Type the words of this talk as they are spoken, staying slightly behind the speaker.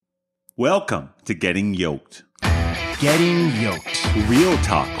Welcome to Getting Yoked. Getting Yoked. Real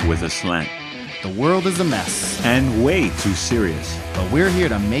talk with a slant. The world is a mess, And way too serious. but we're here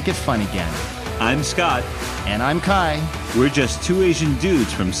to make it fun again. I'm Scott. And I'm Kai. We're just two Asian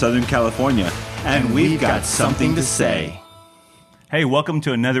dudes from Southern California. And we've got something to say. Hey, welcome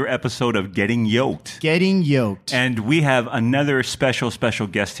to another episode of Getting Yoked. Getting Yoked. And we have another special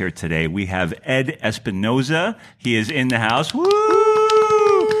guest here today. We have Ed Espinoza. He is in the house. Woo!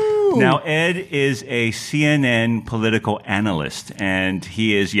 Now, Ed is a CNN political analyst, and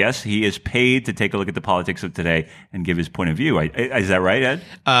he is paid to take a look at the politics of today and give his point of view. Is that right, Ed?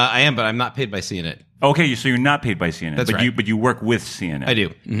 I am, but I'm not paid by CNN. Okay, so you're not paid by CNN. That's right. But you work with CNN. I do.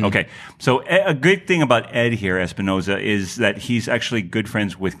 Mm-hmm. Okay. So a good thing about Ed here, Espinoza, is that he's actually good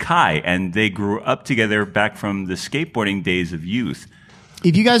friends with Kai, and they grew up together back from the skateboarding days of youth.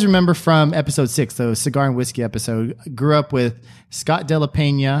 If you guys remember from episode 6, the Cigar and Whiskey episode, grew up with Scott Della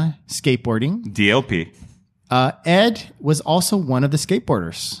Pena skateboarding. DLP. Ed was also one of the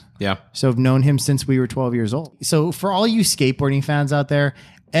skateboarders. Yeah. So I've known him since we were 12 years old. So for all you skateboarding fans out there,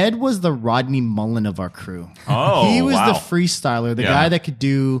 Ed was the Rodney Mullen of our crew. Oh, he was wow. the freestyler, the guy that could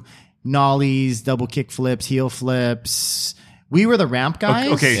do nollies, double kick flips, heel flips. We were the ramp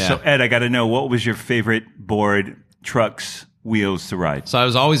guys. Okay, Yeah. so Ed, I got to know, what was your favorite board, trucks, wheels to ride? So I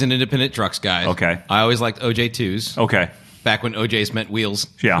was always an independent trucks guy. Okay. I always liked OJ2s. Okay. Back when OJs meant wheels.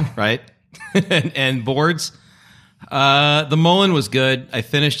 Yeah. Right? and boards. The Mullen was good. I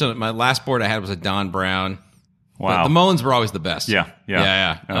finished on my last board I had was a Don Brown. Wow. But the Mullins were always the best. Yeah.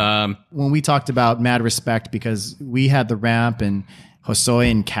 When we talked about Mad Respect, because we had the ramp and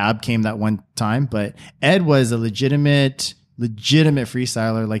Hosoi and Cab came that one time, but Ed was a legitimate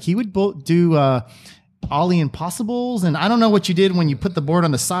freestyler. Like he would do Ollie Impossibles, and I don't know what you did when you put the board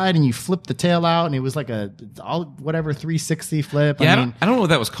on the side and you flipped the tail out, and it was like a 360 flip. Yeah, I don't know what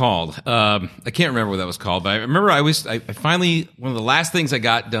that was called. I can't remember what that was called, but I remember I finally, one of the last things I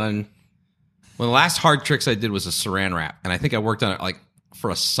got done, one of the last hard tricks I did was a saran wrap, and I think I worked on it like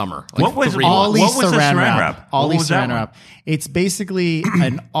for a summer. Like What was 3 months. Ollie What was the saran saran wrap? wrap? Ollie What was that saran one? wrap. It's basically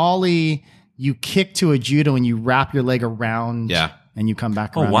an Ollie you kick to a judo and you wrap your leg around. Yeah. And you come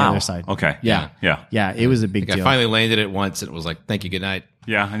back Oh, around wow. the other side. Okay. Yeah. Yeah. It was a big I deal. finally landed it once, and it was like, thank you, good night.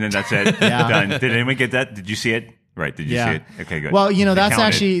 Yeah, and then that's it. Yeah. Done. Did anyone get that? Did you see it? Right. Did you see it? Okay, good. Well, They that's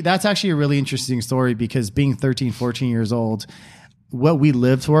counted. actually a really interesting story, because being 13, 14 years old, what we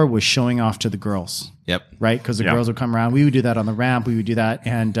lived for was showing off to the girls. Yep. Right? Because the Yeah. girls would come around. We would do that on the ramp. We would do that.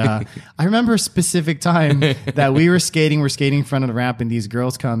 And I remember a specific time that we're skating in front of the ramp, and these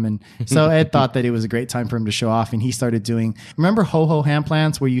girls come. And so Ed thought that it was a great time for him to show off. And he started doing, remember ho-ho hand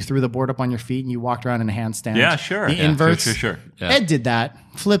plants, where you threw the board up on your feet and you walked around in a handstand? Yeah, sure. The Yeah, inverts. Sure. Yeah. Ed did that,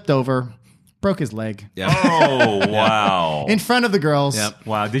 flipped over, broke his leg Yeah. Oh, wow. in front of the girls. Yep.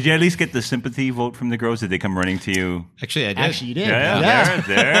 Wow. Did you at least get the sympathy vote from the girls? Did they come running to you? Actually, I did. Actually, you did.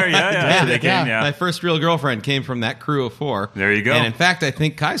 There. Yeah. So they came, Yeah. My first real girlfriend came from that crew of 4. There you go. And in fact, I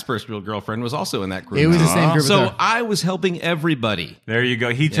think Kai's first real girlfriend was also in that crew. It was the same group. So as her. I was helping everybody. There you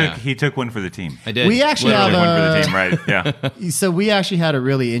go. He Yeah. took one for the team. I did. We actually Literally have one for the a- team, right? Yeah. So we actually had a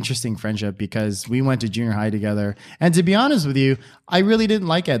really interesting friendship, because we went to junior high together. And to be honest with you, I really didn't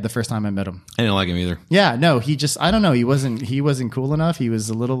like Ed the first time I met him. I didn't like him either. Yeah, no, he just, I don't know. He wasn't cool enough. He was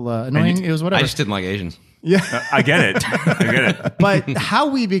a little annoying. It was whatever. I just didn't like Asians. I get it. But how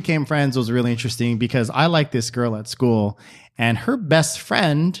we became friends was really interesting, because I liked this girl at school, and her best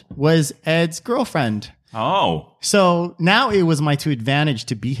friend was Ed's girlfriend. Oh, So now it was my to advantage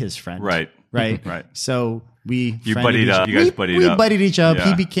to be his friend. right. Right. Right. So we You friended buddied each- up. You guys we buddied up. buddied each up. Yeah.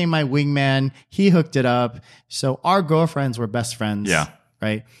 He became my wingman. He hooked it up. So our girlfriends were best friends. Yeah.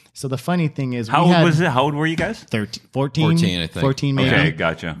 Right. So the funny thing is, How we old had was it? How old were you guys? 13, 14, 14, I think. 14 maybe. Okay,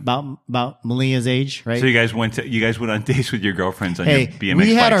 gotcha. About Malia's age, right? So you guys went on dates with your girlfriends on Hey, your BMX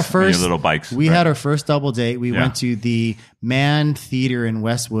we had our bikes, on first your little bikes. We right? had our first double date. We Yeah. went to the Man Theater in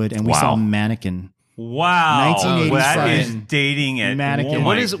Westwood, and we Wow. saw Mannequin. Wow. 1987. That is dating at Mannequin. Oh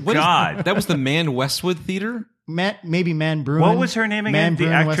What my What is God. that was the Man Westwood Theater? Maybe Man Bruin. What was her name again? Man The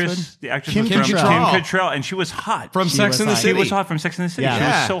Bruin actress. Westwood? The actress Kim was from Cattrall. Kim Cattrall, and she was hot. From She Sex was and the hot. She City. was hot from Sex and the City. Yeah. She was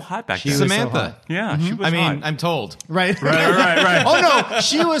Yeah. so hot back She then. was so Samantha. hot. Yeah, she was I mean, hot. I'm told. Right. right. Oh no,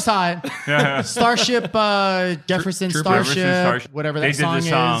 she was hot. Starship, Jefferson Trooper. Starship, whatever that They did song the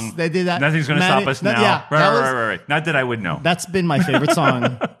song. is. They did that. Nothing's gonna stop us now. Yeah, Right. Not that I would know. That's been my favorite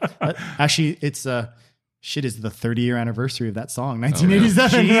song. Actually, it's shit is the 30-year anniversary of that song,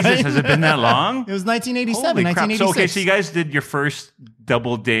 1987. Jesus, right? has it been that long? It was 1987, Holy crap. 1986. So, okay, so you guys did your first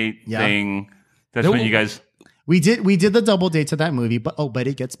double date Yeah. thing. That's when you guys... We did the double date to that movie, but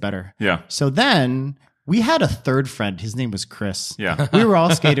it gets better. Yeah. So then We had a third friend. His name was Chris. Yeah. We were all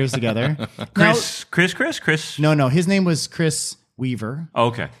skaters together. Chris? No. His name was Chris Weaver. Oh,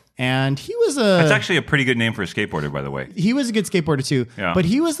 okay. And he was That's actually a pretty good name for a skateboarder, by the way. he was a good skateboarder too. Yeah. But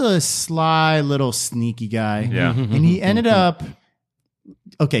he was a sly little sneaky guy. Yeah. And he ended up,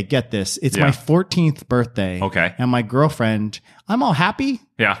 okay, get this. It's Yeah. my 14th birthday. Okay. And my girlfriend, I'm all happy.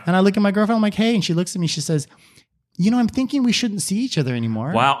 Yeah. And I look at my girlfriend, I'm like, hey, and she looks at me, she says, I'm thinking we shouldn't see each other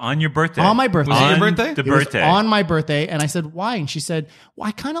anymore. Wow, on your birthday. On my birthday. Was it your On birthday? The It was birthday. on my birthday. And I said, why? And she said, well,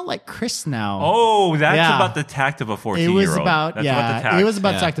 I kind of like Chris now. Oh, that's Yeah. about the tact of a 14-year-old. It was about, That's yeah, about the tact it was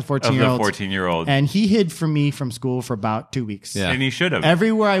about Yeah. tact of of the 14-year-olds. 14-year-old. And he hid from me from school for about 2 weeks. Yeah. And he should have.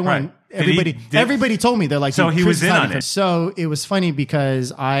 Everywhere I went, Right. Did he- everybody told me. They're like, So "Dude, he Chris was is in hiding on from-" it. So it was funny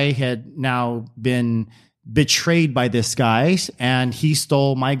because I had now been betrayed by this guy, and he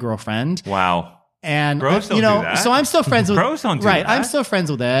stole my girlfriend. Wow. And Bros don't do that. so I'm still friends with Bros don't do right. that. I'm still friends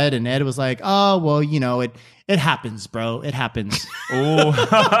with Ed, and Ed was like, "Oh, well, it happens, bro. It happens." Oh.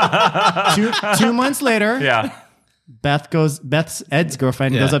 2 months later, Yeah. Beth's Ed's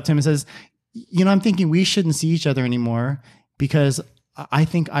girlfriend goes Yeah. up to him and says, I'm thinking we shouldn't see each other anymore because I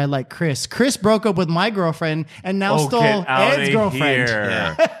think I like Chris. Chris broke up with my girlfriend and now stole get out Ed's of girlfriend.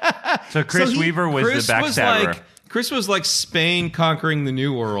 here. So Chris Weaver was the backstabber. Chris was like Spain conquering the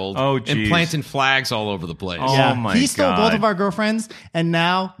New World. Oh, and geez. planting flags all over the place. Oh, Yeah, my he stole God. both of our girlfriends, and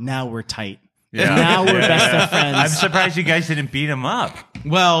now we're tight. Yeah. Now we're best of friends. I'm surprised you guys didn't beat him up.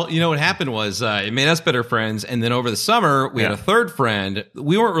 Well, what happened was it made us better friends, and then over the summer we had Yeah. a third friend.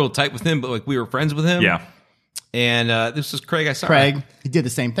 We weren't real tight with him, but like we were friends with him. Yeah. And this was Craig. I saw Craig, he did the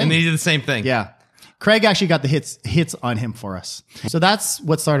same thing. and he did the same thing. Yeah. Craig actually got the hits on him for us. So that's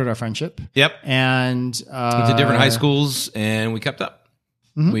what started our friendship. Yep. And Went to different high schools, and we kept up.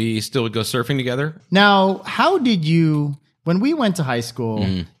 Mm-hmm. We still would go surfing together. Now, how did you, when we went to high school,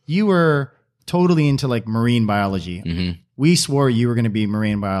 Mm-hmm. you were totally into like marine biology. Mm-hmm. We swore you were going to be a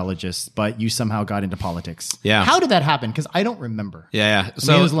marine biologist, but you somehow got into politics. Yeah. How did that happen? Because I don't remember. Yeah. I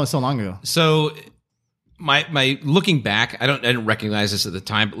mean, it was so long ago. So my looking back, I didn't recognize this at the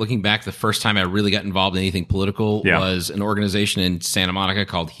time, but looking back, the first time I really got involved in anything political Yeah. was an organization in Santa Monica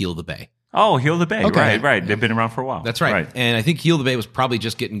called Heal the Bay. Oh, Heal the Bay. Okay. Right. They've been around for a while. That's right. And I think Heal the Bay was probably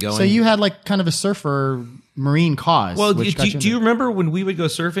just getting going. So you had like kind of a surfer marine cause. well, which got do you remember when we would go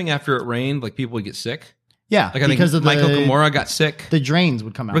surfing after it rained, like people would get sick? Yeah, Like I because think of Michael the, Kimura got sick. the drains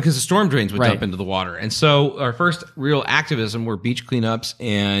would come out. Because the storm drains would Right. dump into the water. And so our first real activism were beach cleanups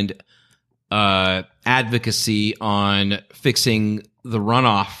and advocacy on fixing the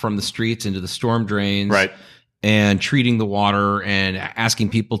runoff from the streets into the storm drains. Right. And treating the water and asking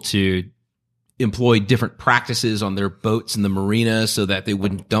people to employ different practices on their boats in the marina so that they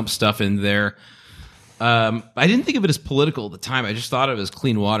wouldn't dump stuff in there. I didn't think of it as political at the time. I just thought of it as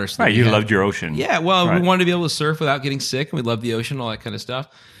clean water. So that Right. we You had- loved your ocean. yeah, well, Right. we wanted to be able to surf without getting sick, and we loved the ocean, all that kind of stuff.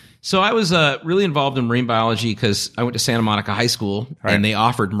 So I was really involved in marine biology because I went to Santa Monica High School, Right. and they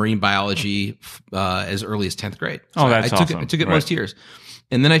offered marine biology as early as 10th grade. Oh, that's I took awesome. it. I took it Right. most years.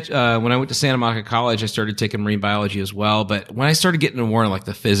 And then when I went to Santa Monica College, I started taking marine biology as well. But when I started getting into more like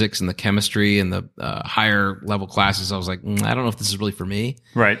the physics and the chemistry and the higher level classes, I was like, I don't know if this is really for me.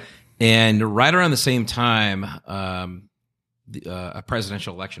 Right. And right around the same time, a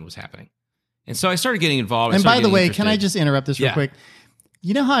presidential election was happening. And so I started getting involved. I And started by the getting way, interested. can I just interrupt this real Yeah. quick?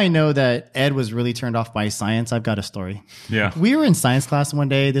 You know how I know that Ed was really turned off by science? I've got a story. Yeah. We were in science class one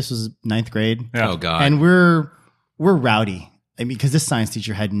day. This was 9th grade. Yeah. Oh, God. And we're rowdy. I mean, because this science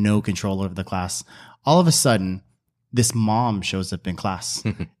teacher had no control over the class. All of a sudden, this mom shows up in class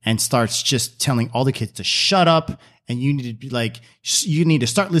and starts just telling all the kids to shut up. And you need to be like, you need to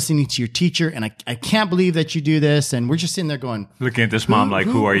start listening to your teacher. And I can't believe that you do this. And we're just sitting there going, Looking at this mom like,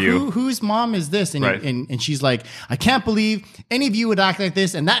 who are you? Whose mom is this? And, Right. and she's like, I can't believe any of you would act like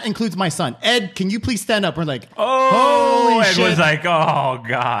this. And that includes my son. Ed, can you please stand up? We're like, Oh, holy Ed shit. was like, oh,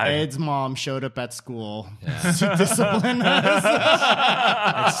 God. Ed's mom showed up at school to discipline us.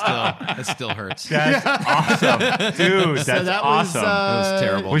 That still hurts. That's awesome. Dude, that's So that awesome. That was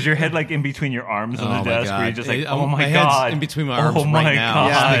terrible. Was your head like in between your arms on Oh, the my desk? Where God. you're just like, It- oh, my head's God. in between my arms Oh, my right now. God.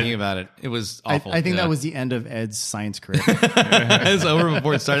 Just thinking about it. It was awful. I think Yeah. that was the end of Ed's science career. It was over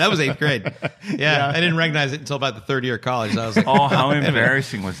before it started. That was 8th grade. Yeah, I didn't recognize it until about the third year of college. I was like, Oh, how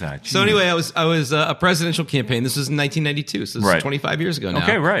embarrassing was that? So anyway, I was a presidential campaign. This was in 1992, so this Right. is 25 years ago now.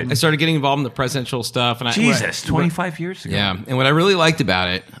 Okay, right. I started getting involved in the presidential stuff, and Jesus, 25 years ago. yeah. And what I really liked about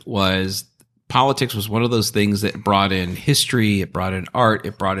it was politics was one of those things that brought in history, it brought in art,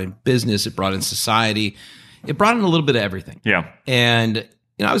 it brought in business, it brought in society, it brought in a little bit of everything. Yeah. And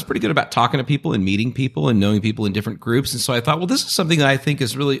I was pretty good about talking to people and meeting people and knowing people in different groups. And so I thought, well, this is something that I think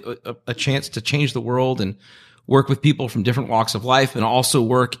is really a chance to change the world and work with people from different walks of life and also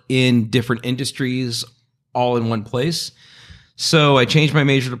work in different industries all in one place. So I changed my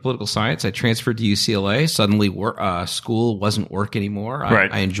major to political science. I transferred to UCLA. Suddenly, school wasn't work anymore.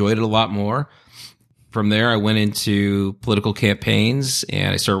 Right. I enjoyed it a lot more. From there, I went into political campaigns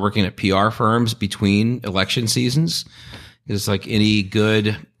and I started working at PR firms between election seasons. It's like any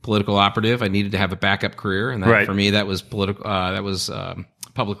good political operative, I needed to have a backup career, and that, for me, that was political. That was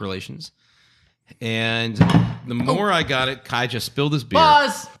public relations. And the more I got it, Kai just spilled his beer.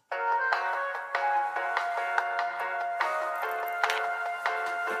 Pause.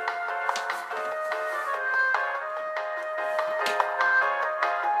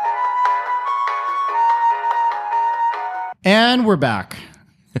 And we're back.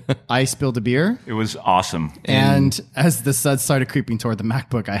 I spilled a beer. It was awesome. And as the suds started creeping toward the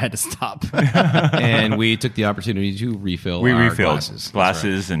MacBook, I had to stop. And we took the opportunity to refill our refilled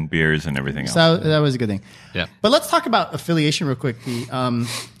glasses. and beers and everything else. So that was a good thing. Yeah. But let's talk about affiliation real quick.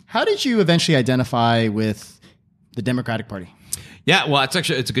 How did you eventually identify with the Democratic Party? Yeah, well, it's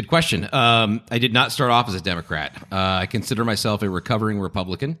a good question. I did not start off as a Democrat. I consider myself a recovering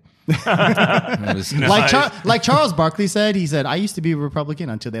Republican. Like Charles Barkley said, he said, I used to be a Republican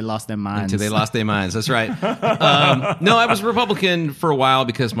until they lost their minds. That's right. No, I was a Republican for a while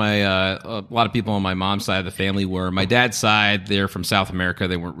because a lot of people on my mom's side of the family were. My dad's side, they're from South America.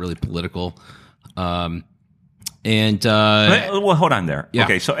 They weren't really political. Well, hold on there. Yeah.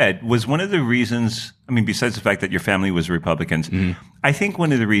 Okay, so Ed, was one of the reasons, I mean, besides the fact that your family was Republicans, I think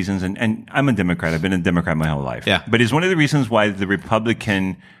one of the reasons, and I'm a Democrat, I've been a Democrat my whole life, yeah. But is one of the reasons why the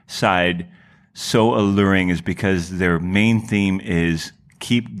Republican side so alluring is because their main theme is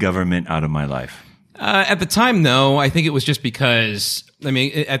keep government out of my life? At the time, no. I think it was just because, I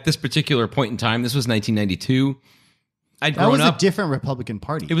mean, at this particular point in time, this was 1992. I'd grown that was up. a different Republican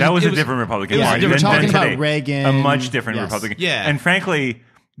Party. That was a different Republican Party. We're talking about today. Reagan. A much different Yes. Republican. Yeah. And frankly,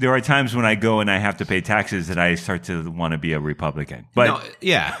 there are times when I go and I have to pay taxes that I start to want to be a Republican. But No,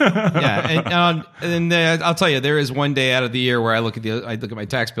 yeah. And I'll tell you, there is one day out of the year where I look at my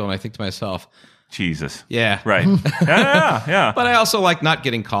tax bill and I think to myself, Jesus. yeah. Right. yeah. But I also like not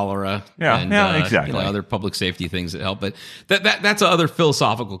getting cholera. Yeah, and, exactly. Other public safety things that help. But that's another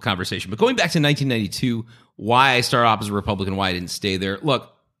philosophical conversation. But going back to 1992, why I started off as a Republican, why I didn't stay there.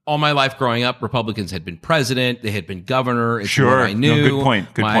 Look, all my life growing up, Republicans had been president, they had been governor. It's Sure. what I knew. No, good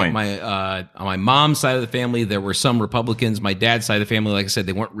point. Good point. On my mom's side of the family, there were some Republicans. My dad's side of the family, like I said,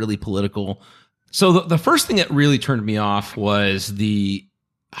 they weren't really political. So the first thing that really turned me off was the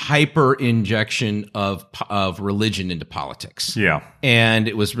hyper injection of religion into politics. Yeah. And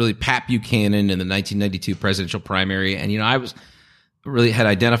it was really Pat Buchanan in the 1992 presidential primary. And, I was really had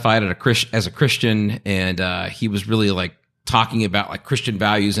identified as a Christian, and he was really like talking about like Christian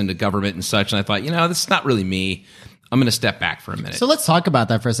values into government and such. And I thought, this is not really me. I'm going to step back for a minute. So let's talk about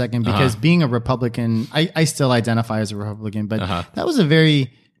that for a second, because being a Republican, I still identify as a Republican, but that was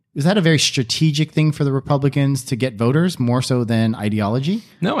was that a very strategic thing for the Republicans to get voters more so than ideology?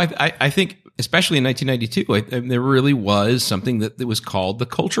 No, I think, especially in 1992, there really was something that was called the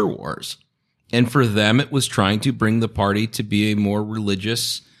culture wars. And for them, it was trying to bring the party to be a more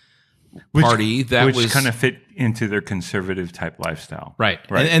religious party which kind of fit into their conservative type lifestyle. Right.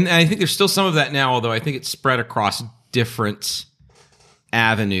 And I think there's still some of that now, although I think it's spread across different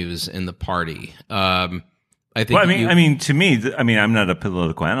avenues in the party. I think. Well, I mean, to me, I'm not a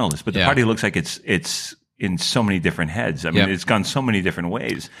political analyst, but the Yeah. party looks like it's in so many different heads. I mean, Yep. it's gone so many different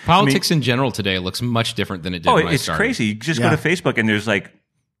ways. Politics in general today looks much different than it did when I it's started. crazy. You just go to Facebook and there's like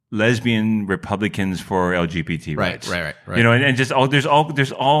lesbian Republicans for LGBT rights. Right. And just there's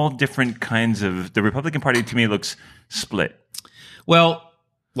all different kinds of. The Republican Party to me looks split. Well,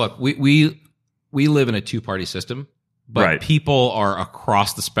 look, we live in a two-party system, but Right. people are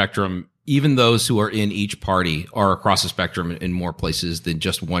across the spectrum. Even those who are in each party are across the spectrum in more places than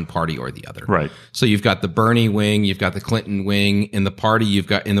just one party or the other. Right. So you've got the Bernie wing, you've got the Clinton wing. In the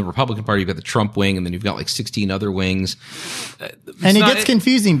Republican Party, you've got the Trump wing, and then you've got like 16 other wings. And it gets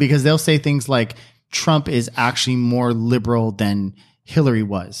confusing because they'll say things like Trump is actually more liberal than Hillary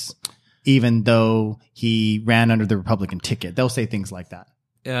was, even though he ran under the Republican ticket. They'll say things like that.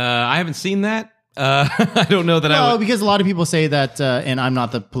 I haven't seen that. I don't know that I Well, would. because a lot of people say that, and I'm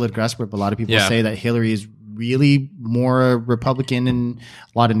not the political expert, but a lot of people say that Hillary is really more Republican in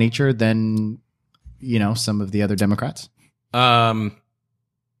a lot of nature than, some of the other Democrats. I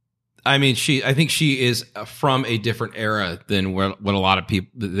mean, I think she is from a different era than what a lot of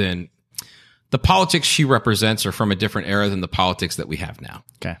people than the politics she represents are from a different era than the politics that we have now.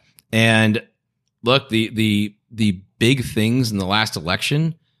 Okay. And look, the big things in the last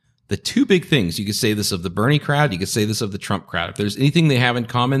election, the two big things, you could say this of the Bernie crowd, you could say this of the Trump crowd. If there's anything they have in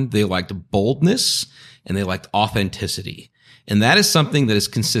common, they liked boldness and they liked authenticity. And that is something that is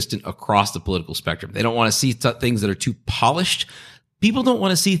consistent across the political spectrum. They don't want to see things that are too polished. People don't want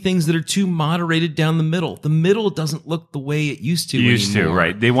to see things that are too moderated down the middle. The middle doesn't look the way it used to anymore.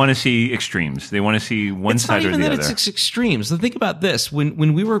 Right. They want to see extremes. They want to see one side or the other. It's not even that it's extremes. So think about this. When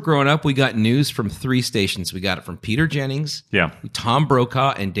we were growing up, we got news from three stations. We got it from Peter Jennings, Tom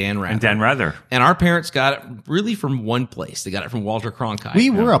Brokaw, and Dan Rather. And our parents got it really from one place. They got it from Walter Cronkite. We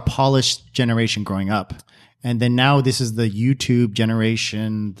were a polished generation growing up. And then now this is the YouTube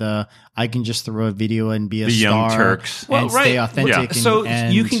generation. I can just throw a video and be a star. Young Turks. And stay authentic. Yeah. So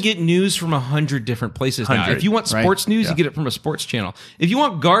you can get news from 100 different places now. If you want sports news, you get it from a sports channel. If you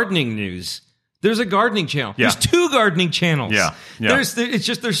want gardening news, there's a gardening channel. Yeah. There's two gardening channels. Yeah.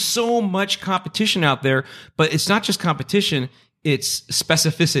 There's so much competition out there, but it's not just competition. It's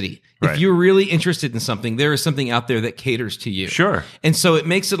specificity. Right. If you're really interested in something, there is something out there that caters to you. Sure. And so it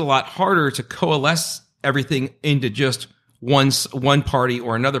makes it a lot harder to coalesce everything into just one party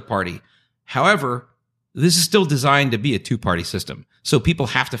or another party. However, this is still designed to be a two-party system. So people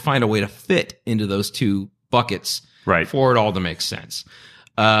have to find a way to fit into those two buckets for it all to make sense.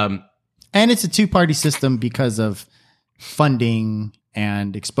 And it's a two-party system because of funding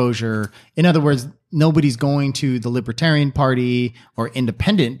and exposure. In other words, nobody's going to the Libertarian Party or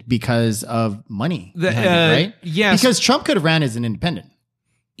independent because of money. Right? Yes. Because Trump could have ran as an independent.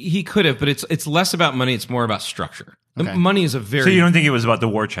 He could have, but it's less about money. It's more about structure. Okay. Money is a very... So you don't think it was about the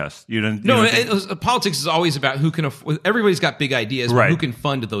war chest? Politics is always about who can... Everybody's got big ideas, but who can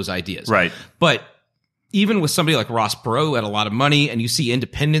fund those ideas. Right. But even with somebody like Ross Perot who had a lot of money, and you see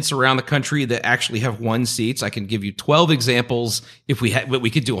independents around the country that actually have won seats, I can give you 12 examples if we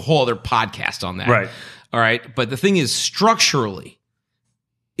could do a whole other podcast on that. Right. All right. But the thing is, structurally,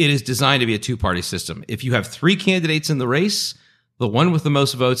 it is designed to be a two-party system. If you have three candidates in the race, the one with the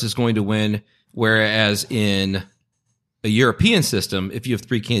most votes is going to win, whereas in a European system, if you have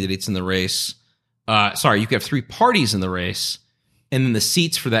three candidates in the race, you could have three parties in the race, and then the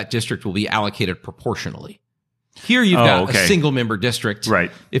seats for that district will be allocated proportionally. Here you've got a single-member district.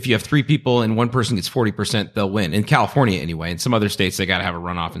 Right. If you have three people and one person gets 40%, they'll win. In California, anyway. In some other states, they got to have a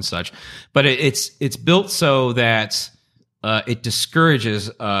runoff and such. But it's built so that it discourages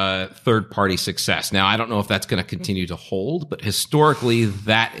third-party success. Now, I don't know if that's going to continue to hold, but historically,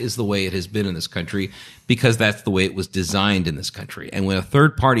 that is the way it has been in this country because that's the way it was designed in this country. And when a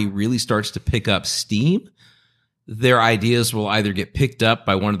third party really starts to pick up steam, their ideas will either get picked up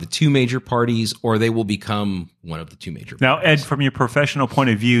by one of the two major parties or they will become one of the two major parties. Now, Ed, from your professional point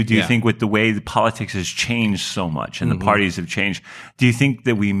of view, do you think with the way the politics has changed so much and the parties have changed, do you think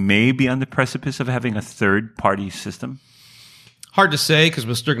that we may be on the precipice of having a third-party system? Hard to say because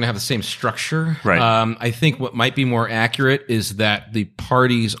we're still going to have the same structure. Right. I think what might be more accurate is that the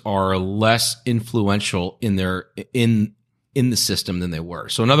parties are less influential in the system than they were.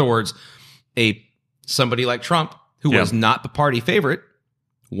 So in other words, somebody like Trump, who was not the party favorite,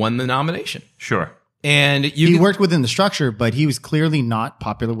 won the nomination. Sure. And he worked within the structure, but he was clearly not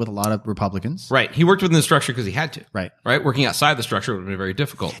popular with a lot of Republicans. Right. He worked within the structure because he had to. Right. Working outside the structure would have been very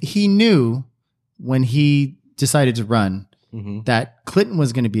difficult. He knew when he decided to run that Clinton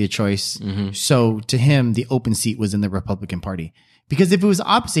was going to be a choice. So to him, the open seat was in the Republican Party. Because if it was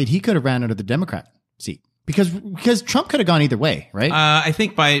opposite, he could have ran under the Democrat seat. Because Trump could have gone either way, right? I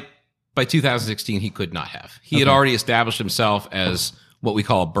think by 2016, he could not have. He had already established himself as what we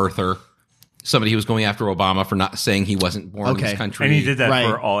call a birther, somebody who was going after Obama for not saying he wasn't born in this country. And he did that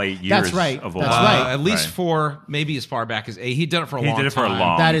for all 8 years of Obama. That's right. At least for maybe as far back as he'd done it for a long time. He did it for a long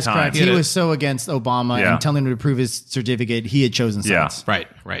time. That is correct. He was so against Obama and telling him to prove his certificate, he had chosen sides.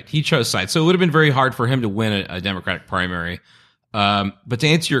 Right. He chose sides. So it would have been very hard for him to win a Democratic primary. But to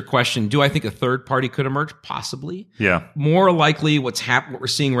answer your question, do I think a third party could emerge? Possibly. Yeah. More likely what we're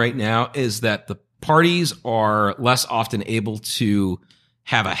seeing right now is that the parties are less often able to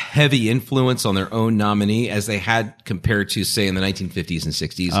have a heavy influence on their own nominee as they had compared to, say, in the 1950s and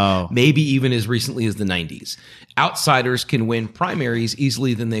 60s, maybe even as recently as the 90s. Outsiders can win primaries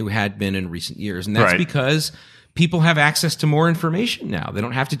easily than they had been in recent years. And that's because people have access to more information now. They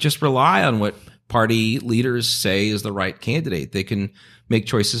don't have to just rely on what party leaders say is the right candidate. They can make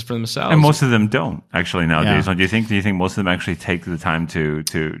choices for themselves. And most of them don't actually nowadays. Do you think most of them actually take the time to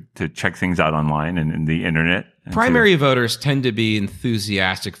check things out online and in the internet? Primary voters tend to be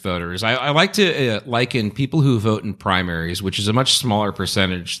enthusiastic voters. I like to liken people who vote in primaries, which is a much smaller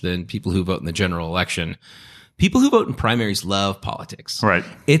percentage than people who vote in the general election. People who vote in primaries love politics. Right.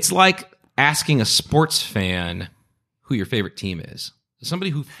 It's like asking a sports fan who your favorite team is.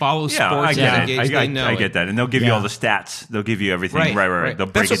 Somebody who follows sports I is get engaged, it. they know I it. get that. And they'll give you all the stats. They'll give you everything. Right. They'll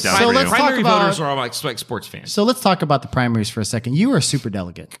break it down So for let's you. talk Primary about- voters are all like sports fans. So let's talk about the primaries for a second. You were a super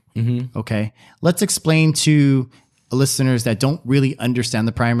delegate. Okay. Let's explain to listeners that don't really understand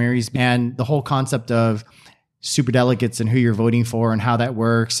the primaries and the whole concept of super delegates and who you're voting for and how that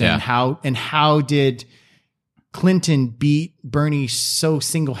works and how did Clinton beat Bernie so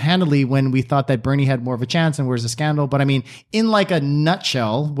single-handedly when we thought that Bernie had more of a chance and where's the scandal. But I mean, in like a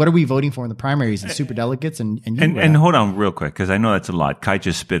nutshell, what are we voting for in the primaries and super delegates? And hold on real quick, because I know that's a lot. Kai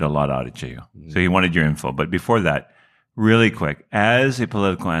just spit a lot out at you. So he wanted your info. But before that, really quick, as a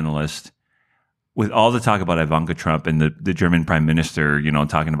political analyst, with all the talk about Ivanka Trump and the German prime minister,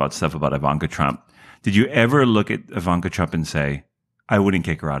 talking about stuff about Ivanka Trump, did you ever look at Ivanka Trump and say, I wouldn't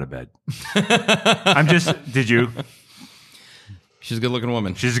kick her out of bed? Did you? She's a good-looking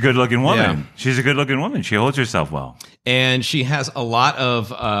woman. She's a good-looking woman. Yeah. She's a good-looking woman. She holds herself well. And she has a lot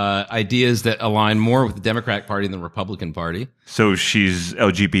of ideas that align more with the Democratic Party than the Republican Party. So she's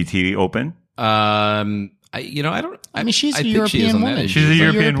LGBT open? I don't. I mean, she's I a think she is European on that woman. issue. She's a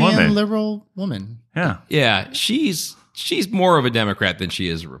European woman. liberal woman. Yeah. Yeah, she's more of a Democrat than she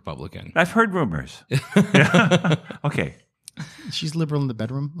is a Republican. I've heard rumors. Yeah. Okay. She's liberal in the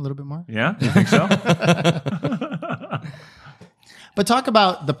bedroom a little bit more. Yeah? You think so? But talk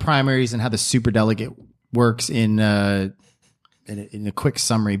about the primaries and how the super delegate works in a quick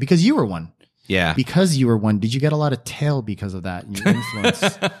summary, because you were one. Yeah. Because you were one, did you get a lot of tail because of that? Your influence.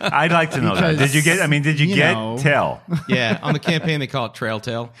 I'd like to know that. Did you get tell? Yeah, on the campaign they call it trail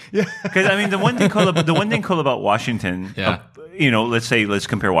tail. Because the one thing cool about Washington, Yeah. let's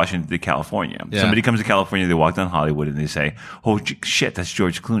compare Washington to California. Yeah. Somebody comes to California, they walk down Hollywood, and they say, "Oh shit, that's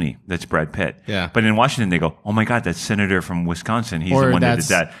George Clooney, that's Brad Pitt." Yeah. But in Washington, they go, "Oh my God, that's Senator from Wisconsin. He's Or the one that did that's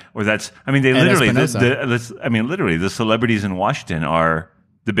that." Or that's they Ed literally, Espinosa. literally, the celebrities in Washington are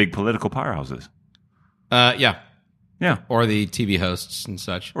the big political powerhouses. Yeah. Yeah. Or the TV hosts and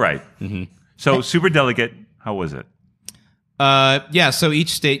such. Right. Mm-hmm. So super delegate, how was it? Yeah, so each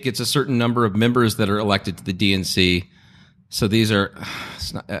state gets a certain number of members that are elected to the DNC. So these are,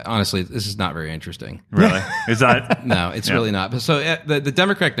 honestly, this is not very interesting. Really? Is that? No, it's really not. So the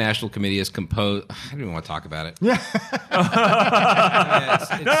Democratic National Committee is composed. I don't even want to talk about it. Yeah.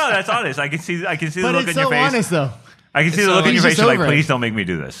 No, that's honest. I can see the But look it's in your so face. honest, though. I can see the so look in your he's face. You're just like, over it. please don't make me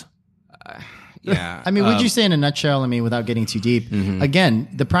do this. Yeah. I mean, would you say in a nutshell, without getting too deep, again,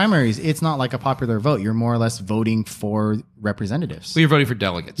 the primaries, it's not like a popular vote. You're more or less voting for representatives. Well, you're voting for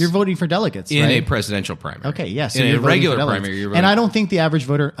delegates. You're voting for delegates, in right? a presidential primary. Okay, yes. in a regular primary, you're voting. And I don't think the average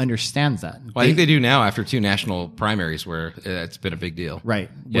voter understands that. Well, I think they do now after 2 national primaries where it's been a big deal. Right.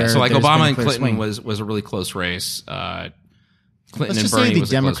 Yeah. where So like there's been Obama a and clear Clinton swing. was a really close race. Clinton Let's and just Bernie say the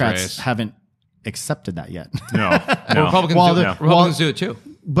was a close Democrats race. haven't accepted that yet. No. Well, Republicans, Well, do, the- Republicans do it too.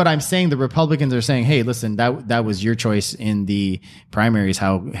 But I'm saying the Republicans are saying, hey, listen, that was your choice in the primaries,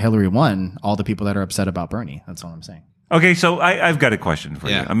 how Hillary won, all the people that are upset about Bernie. That's all I'm saying. Okay, so I've got a question for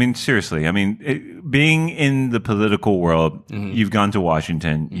Yeah. you. Seriously. Being in the political world, you've gone to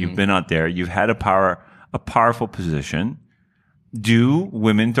Washington, you've been out there, you've had a powerful position. Do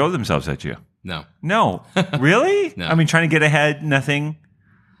women throw themselves at you? No. No. Really? No. Trying to get ahead, nothing.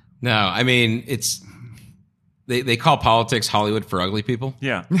 No. It's they call politics Hollywood for ugly people.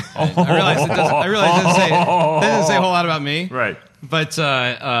 Yeah. I realize it doesn't say a whole lot about me. Right. But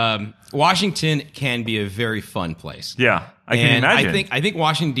Washington can be a very fun place. Yeah. I can imagine. I think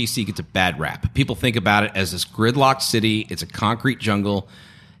Washington D.C. gets a bad rap. People think about it as this gridlocked city. It's a concrete jungle.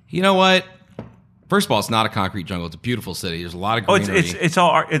 You know what? First of all, it's not a concrete jungle. It's a beautiful city. There's a lot of greenery. It's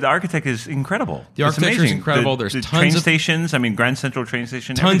all the architect is incredible. The It's architecture is amazing. incredible. The There's tons train of- stations. Grand Central train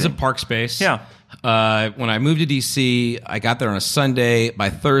station. Tons everything. of park space. Yeah. When I moved to DC, I got there on a Sunday. By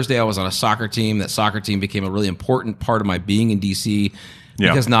Thursday, I was on a soccer team. That soccer team became a really important part of my being in DC Yeah.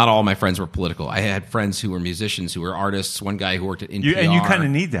 because not all my friends were political. I had friends who were musicians, who were artists. One guy who worked at NPR. And you kind of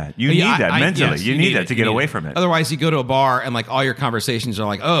need that. You need that mentally. Yes, you need that it. to You get need away it. from it. Otherwise, you go to a bar and all your conversations are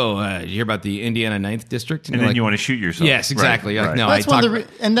like, "Oh, you hear about the Indiana 9th District?" And you're then like, you want to shoot yourself. Yes, exactly. You're like, no, That's I one talk.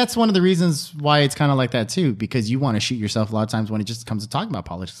 of and that's one of the reasons why it's kind of like that too, because you want to shoot yourself a lot of times when it just comes to talking about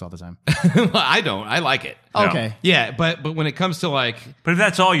politics all the time. Well, I don't. I like it. No. Okay. Yeah, but when it comes to But if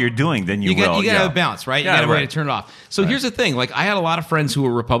that's all you're doing, then you will. got to have a balance, right? Yeah, you got to right. way to turn it off. So here's the thing: I had a lot of friends friends who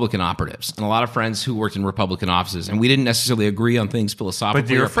were Republican operatives and a lot of friends who worked in Republican offices, and we didn't necessarily agree on things philosophically.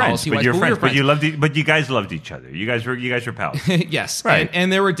 But you're or friends. policy-wise, But you're we friends. were friends. But you loved. But you guys loved each other. You guys were pals. Yes, Right.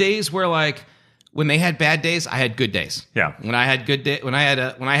 And there were days where like when they had bad days, I had good days. Yeah. When I had when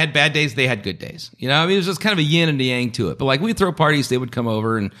I had bad days, they had good days. You know, I mean, it was just kind of a yin and a yang to it. But like we'd throw parties, they would come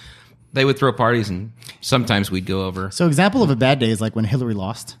over, and they would throw parties, and sometimes we'd go over. So example of a bad day is like when Hillary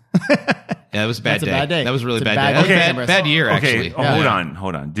lost. Yeah, it was a bad That's a day. bad day. That was a really It's a bad bad day. That was day. a bad year, actually. Okay,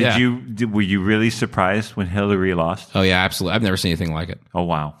 hold on. Were you really surprised when Hillary lost? Oh yeah, absolutely. I've never seen anything like it. Oh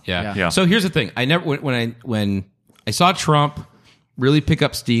wow. Yeah. Yeah. So here's the thing. I never when I saw Trump really pick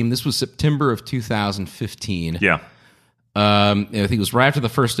up steam. This was September of 2015. Yeah. I think it was right after the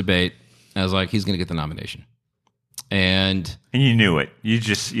first debate. I was like, he's going to get the nomination. And you knew it. You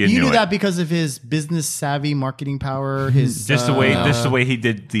knew knew it. that because of his business savvy, marketing power, his Just the way he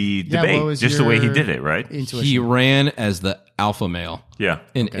did the debate. what was Just the way he your did it, right? intuition. he ran as the alpha male. Yeah.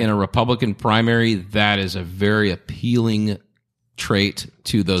 In a Republican primary, that is a very appealing trait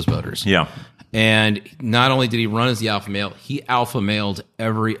to those voters. Yeah. And not only did he run as the alpha male, he alpha mailed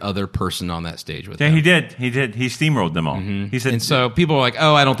every other person on that stage with Yeah, him. he did. He did. He steamrolled them all. He said, And so people are like,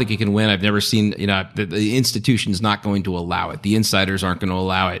 oh, I don't think he can win. I've never seen, the institution's not going to allow it. The insiders aren't going to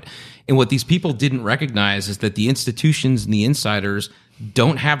allow it. And what these people didn't recognize is that the institutions and the insiders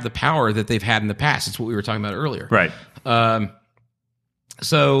don't have the power that they've had in the past. It's what we were talking about earlier. right.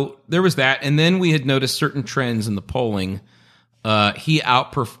 So there was that. And then we had noticed certain trends in the polling.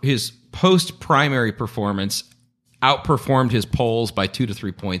 His post-primary performance outperformed his polls by 2 to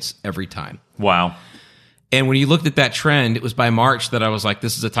 3 points every time. Wow. And when you looked at that trend, it was by March that I was like,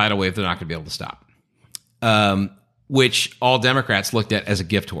 this is a tidal wave they're not going to be able to stop. Which all Democrats looked at as a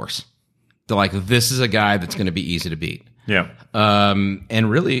gift horse. They're like, this is a guy that's going to be easy to beat. Yeah.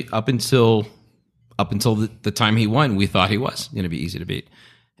 And really, up until the time he won, we thought he was going to be easy to beat.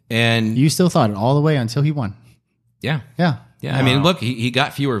 And You still thought it all the way until he won. yeah. Yeah. Yeah. I mean, look, he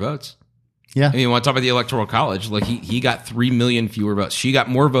got fewer votes. Yeah. I mean, you want to talk about the Electoral College? Like he got 3 million fewer votes. She got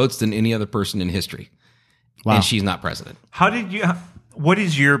more votes than any other person in history. Wow. And she's not president. What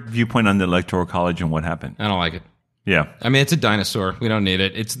is your viewpoint on the Electoral College and what happened? I don't like it. Yeah. I mean, it's a dinosaur. We don't need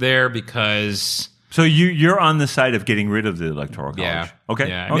it. It's there because So you're on the side of getting rid of the Electoral College. yeah. Okay.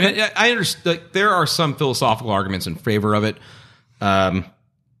 Yeah. I Okay. mean, I understand. Like, there are some philosophical arguments in favor of it.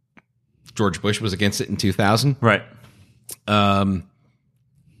 George Bush was against it in 2000. Right.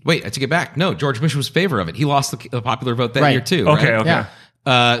 Wait, I take it back. No, George Bush was in favor of it. He lost the popular vote that Right. year too. Okay. right? Okay.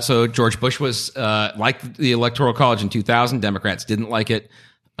 Yeah. So George Bush was liked the Electoral College in 2000. Democrats didn't like it.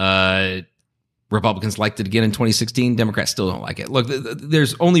 Republicans liked it again in 2016. Democrats still don't like it. Look,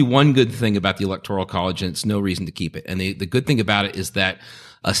 there's only one good thing about the Electoral College, and it's no reason to keep it. And the good thing about it is that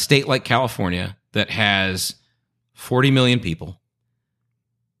a state like California that has 40 million people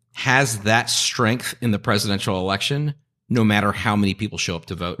has that strength in the presidential election, no matter how many people show up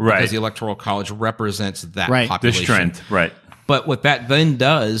to vote. Right. Because the Electoral College represents that Right. The population. strength. Right. But what that then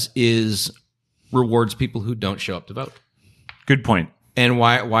does is rewards people who don't show up to vote. Good point. And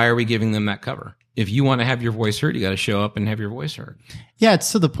why are we giving them that cover? If you want to have your voice heard, you got to show up and have your voice heard. Yeah,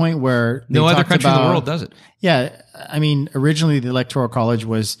 it's to the point where they No other talked country in the about- world does it. Yeah, I mean, originally the Electoral College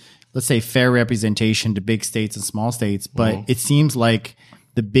was, let's say, fair representation to big states and small states, but it seems like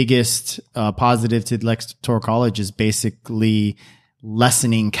the biggest positive to the Electoral College is basically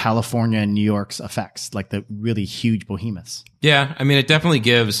lessening California and New York's effects, like the really huge behemoths. Yeah, I mean, it definitely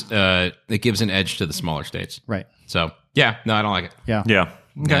gives an edge to the smaller states. Right. So yeah, no, I don't like it. Yeah. Yeah.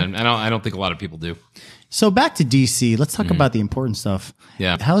 And I don't think a lot of people do. So back to DC. Let's talk about the important stuff.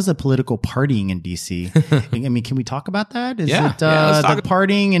 Yeah. How is the political partying in DC? I mean, can we talk about that? Is Yeah. it Yeah, let's talk the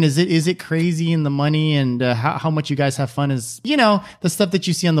partying, and is it crazy, and the money, and how much you guys have fun is, the stuff that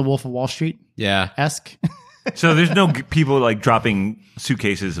you see on the Wolf of Wall Street Yeah. esque? So there's no people like dropping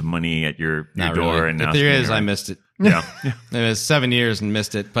suitcases of money at your Not door really. and If there is, I missed it. Yeah. It was 7 years and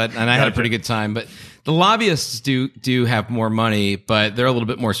missed it, and I had a pretty good time. But the lobbyists do have more money, but they're a little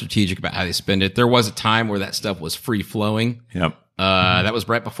bit more strategic about how they spend it. There was a time where that stuff was free flowing. Yep. That was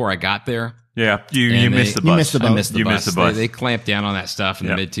right before I got there. Yeah. You And missed the bus. you missed the boat. I missed the You bus. missed the bus. They clamped down on that stuff in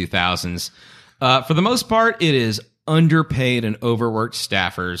Yeah. the mid 2000s. For the most part, it is underpaid and overworked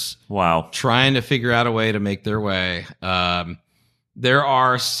staffers Wow. trying to figure out a way to make their way. There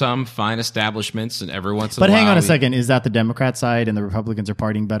are some fine establishments, and every once in a But while. hang on a second. Is that the Democrat side and the Republicans are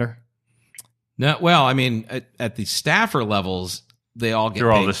partying better? No, well, I mean, at the staffer levels, they all get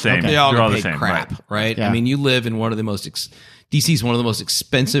They're all paid- the same. They all They're get all the paid same, crap, right? Yeah. I mean, you live in one of the most DC is one of the most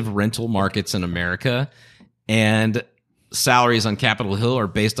expensive rental markets in America, and salaries on Capitol Hill are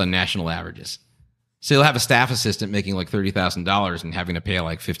based on national averages. So you'll have a staff assistant making like $30,000 and having to pay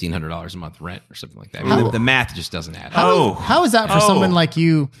like $1,500 a month rent or something like that. I mean, the math just doesn't add up. How is that for someone like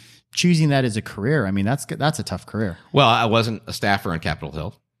you choosing that as a career? I mean, that's a tough career. Well, I wasn't a staffer on Capitol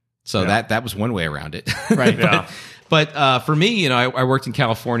Hill, so that was one way around it. Right. But for me, I worked in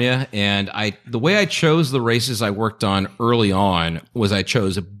California, and the way I chose the races I worked on early on was I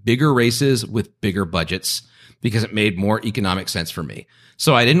chose bigger races with bigger budgets because it made more economic sense for me.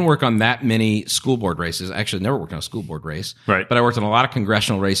 So I didn't work on that many school board races. I actually never worked on a school board race. Right. But I worked on a lot of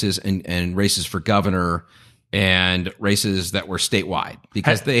congressional races and races for governor and races that were statewide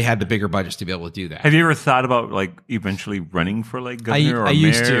because they had the bigger budgets to be able to do that. Have you ever thought about like eventually running for like governor or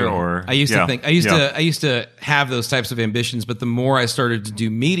mayor? Or I used to think. I used to have those types of ambitions, but the more I started to do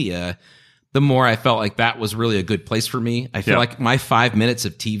media, the more I felt like that was really a good place for me. I feel like my 5 minutes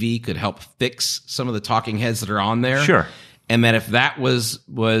of TV could help fix some of the talking heads that are on there. Sure. And that if that was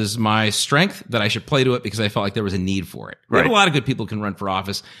my strength, that I should play to it because I felt like there was a need for it. We Right. have a lot of good people who can run for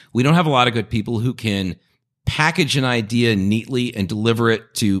office. We don't have a lot of good people who can package an idea neatly and deliver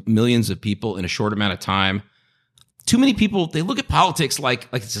it to millions of people in a short amount of time. Too many people, they look at politics like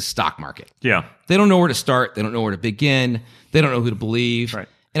it's a stock market. Yeah. They don't know where to start. They don't know where to begin. They don't know who to believe. Right.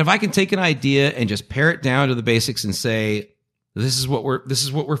 And if I can take an idea and just pare it down to the basics and say, this is what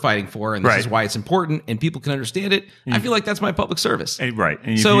we're fighting for, and this is why it's important, and people can understand it, I feel like that's my public service. Right.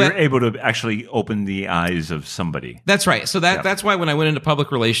 And So you're able to actually open the eyes of somebody. That's right. So that's why when I went into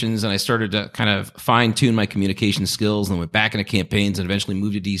public relations and I started to kind of fine tune my communication skills and went back into campaigns and eventually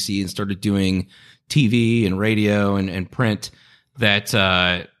moved to DC and started doing TV and radio and print,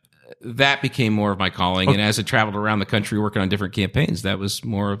 that became more of my calling. Okay. And as I traveled around the country working on different campaigns, that was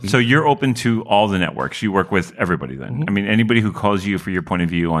more of... So you're open to all the networks. You work with everybody then. Mm-hmm. I mean, anybody who calls you for your point of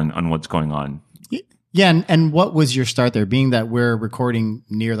view on what's going on. Yeah. And what was your start there? Being that we're recording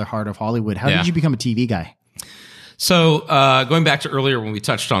near the heart of Hollywood, how did you become a TV guy? So going back to earlier when we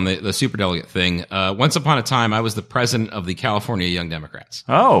touched on the superdelegate thing, once upon a time, I was the president of the California Young Democrats.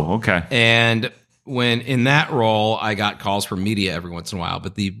 Oh, okay. And when in that role, I got calls from media every once in a while.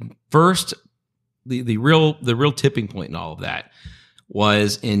 But the real tipping point in all of that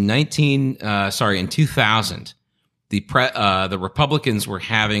was in 2000. The Republicans were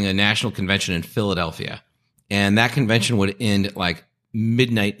having a national convention in Philadelphia, and that convention would end at like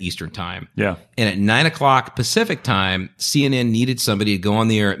midnight Eastern time. Yeah. And at 9:00 Pacific time, CNN needed somebody to go on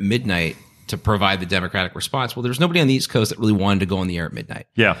the air at midnight to provide the Democratic response. Well, there's nobody on the East Coast that really wanted to go on the air at midnight.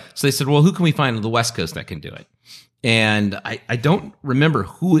 Yeah. So they said, well, who can we find on the West Coast that can do it? And I don't remember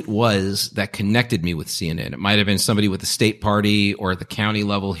who it was that connected me with CNN. It might have been somebody with the state party or at the county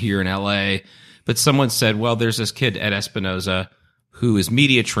level here in LA. But someone said, well, there's this kid, Ed Espinoza, who is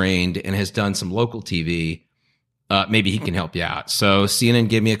media trained and has done some local TV. Maybe he can help you out. So CNN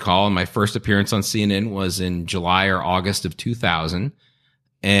gave me a call, and my first appearance on CNN was in July or August of 2000.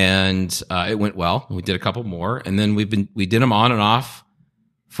 And it went well. We did a couple more, and then we did them on and off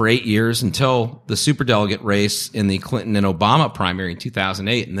for 8 years until the superdelegate race in the Clinton and Obama primary in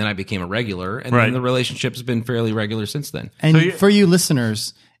 2008, and then I became a regular, and then the relationship's been fairly regular since then. And for you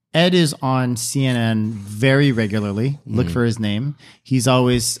listeners, Ed is on CNN very regularly. Look for his name. He's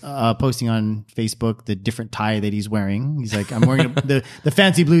always posting on Facebook the different tie that he's wearing. He's like, I'm wearing the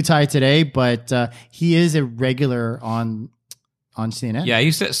fancy blue tie today, but he is a regular on CNN. Yeah,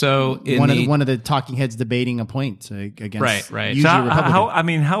 you said so. One of the talking heads debating a point against right. usually So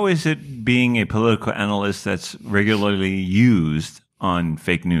Republican. how is it being a political analyst that's regularly used on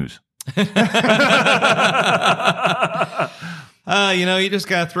fake news? You just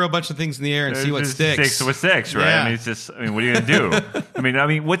got to throw a bunch of things in the air and see what sticks. What sticks, right? Yeah. I mean, it's just. I mean, what are you going to do?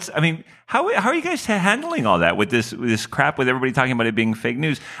 How are you guys handling all that with this crap with everybody talking about it being fake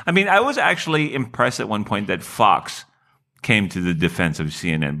news? I mean, I was actually impressed at one point that Fox came to the defense of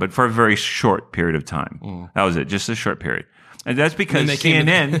CNN, but for a very short period of time. That was it, just a short period, and that's because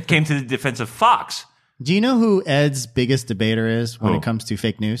CNN came to the defense of Fox. Do you know who Ed's biggest debater is when it comes to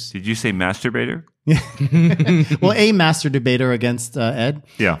fake news? Did you say masturbator? Well, a master debater against Ed.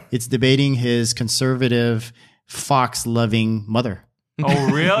 Yeah. It's debating his conservative, Fox-loving mother.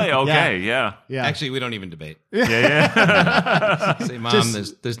 Oh, really? Okay, yeah. Actually, we don't even debate. Yeah. Say, Mom,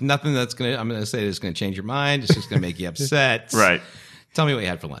 there's nothing I'm going to say that's going to change your mind. It's just going to make you upset. Right. Tell me what you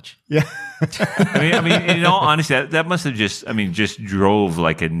had for lunch. Yeah. I mean, in all honesty, that must have just drove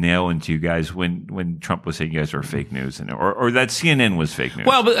like a nail into you guys when Trump was saying you guys were fake news, or that CNN was fake news.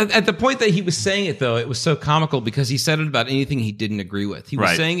 Well, but at the point that he was saying it, though, it was so comical because he said it about anything he didn't agree with. He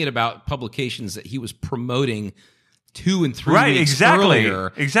was saying it about publications that he was promoting 2 and 3 Right, weeks exactly.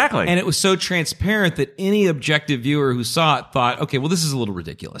 earlier. Exactly. And it was so transparent that any objective viewer who saw it thought, okay, well, this is a little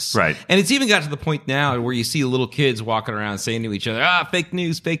ridiculous. Right. And it's even got to the point now where you see little kids walking around saying to each other, fake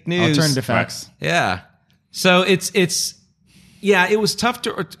news, fake news. Alternative facts. Yeah. So it was tough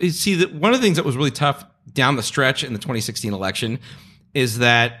to see that. One of the things that was really tough down the stretch in the 2016 election is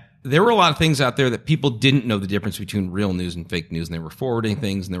that there were a lot of things out there that people didn't know the difference between real news and fake news, and they were forwarding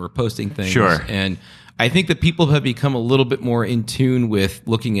things and they were posting things. Sure. And I think that people have become a little bit more in tune with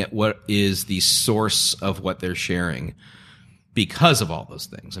looking at what is the source of what they're sharing because of all those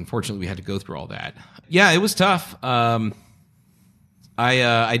things. Unfortunately, we had to go through all that. Yeah, it was tough.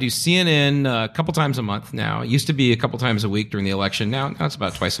 I do CNN a couple times a month now. It used to be a couple times a week during the election. Now it's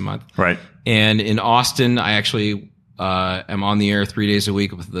about twice a month. Right. And in Austin, I actually am on the air 3 days a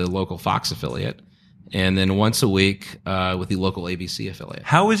week with the local Fox affiliate, and then once a week with the local ABC affiliate.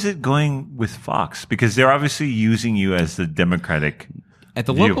 How is it going with Fox? Because they're obviously using you as the Democratic At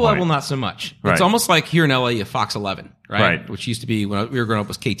the local viewpoint. level, not so much. Right. It's almost like here in LA, you have Fox 11, right? Right. Which used to be, when we were growing up,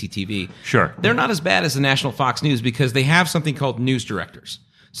 was KTTV. Sure. They're not as bad as the national Fox News because they have something called news directors.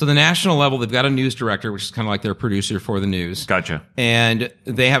 So the national level, they've got a news director, which is kind of like their producer for the news. Gotcha. And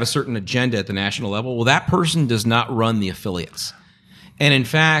they have a certain agenda at the national level. Well, that person does not run the affiliates. And in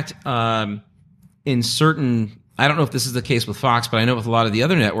fact, in certain, I don't know if this is the case with Fox, but I know with a lot of the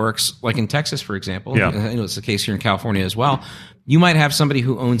other networks, like in Texas, for example, Yeah. I know it's the case here in California as well. You might have somebody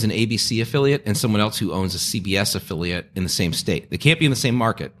who owns an ABC affiliate and someone else who owns a CBS affiliate in the same state. They can't be in the same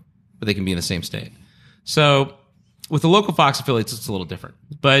market, but they can be in the same state. So with the local Fox affiliates, it's a little different.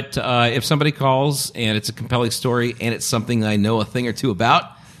 But if somebody calls and it's a compelling story and it's something I know a thing or two about,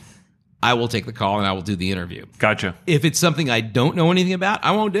 I will take the call and I will do the interview. Gotcha. If it's something I don't know anything about,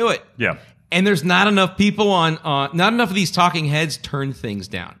 I won't do it. Yeah. And there's not enough people not enough of these talking heads turn things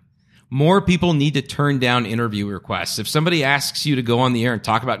down. More people need to turn down interview requests. If somebody asks you to go on the air and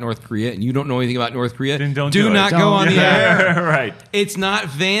talk about North Korea and you don't know anything about North Korea, Then don't do do it. not go Don't. on the air. Right. It's not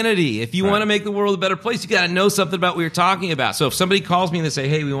vanity. If you want to make the world a better place, you got to know something about what you're talking about. So if somebody calls me and they say,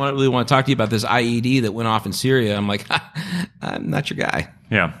 "Hey, we really want to talk to you about this IED that went off in Syria," I'm like, "I'm not your guy."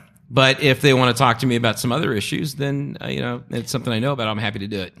 Yeah. But if they want to talk to me about some other issues, then it's something I know about. I'm happy to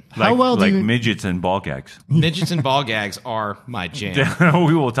do it. How well do like you- midgets and ball gags. Midgets and ball gags are my jam.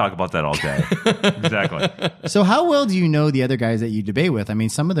 We will talk about that all day. Exactly. So how well do you know the other guys that you debate with? I mean,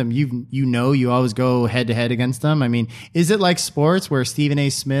 some of them you always go head to head against them. I mean, is it like sports where Stephen A.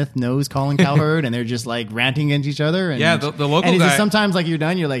 Smith knows Colin Cowherd and they're just like ranting against each other? And, Yeah, the local and is guy- it sometimes like you're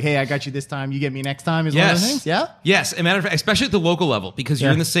done, you're like, hey, I got you this time, you get me next time? Is one of Yes. the things? Yeah. Yes. As a matter of fact, especially at the local level, because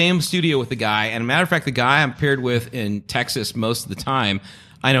you're Yeah. in the same studio with the guy. And a matter of fact, the guy I'm paired with in Texas most of the time,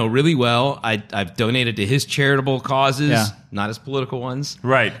 I know really well. I've donated to his charitable causes, Yeah. not his political ones.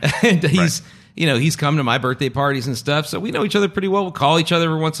 Right. And he's come to my birthday parties and stuff. So we know each other pretty well. We'll call each other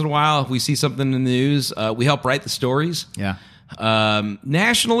every once in a while. If we see something in the news, we help write the stories. Yeah.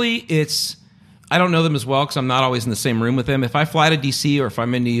 Nationally, I don't know them as well because I'm not always in the same room with them. If I fly to D.C. or if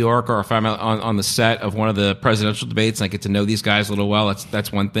I'm in New York or if I'm on the set of one of the presidential debates and I get to know these guys a little well,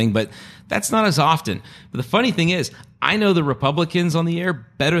 that's one thing. But that's not as often. But the funny thing is, I know the Republicans on the air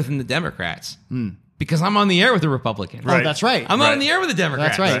better than the Democrats because I'm on the air with the Republicans. Oh, that's right. I'm not Right. on the air with the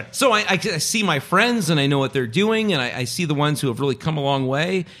Democrats. That's right. So I see my friends and I know what they're doing and I see the ones who have really come a long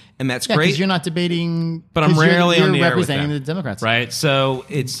way, and that's Yeah, great. because you're not debating, But I'm 'cause you're- rarely you're on the air with representing them. the Democrats. Right. So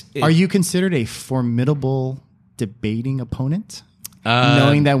Are you considered a formidable debating opponent?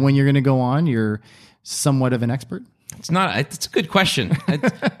 Knowing that when you're going to go on, you're somewhat of an expert? It's not. It's a good question. It's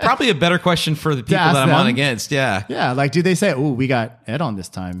probably a better question for the people ask that I'm on them. against. Yeah. Yeah, like do they say, "Oh, we got Ed on this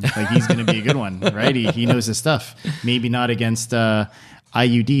time. Like he's going to be a good one, right? He knows his stuff." Maybe not against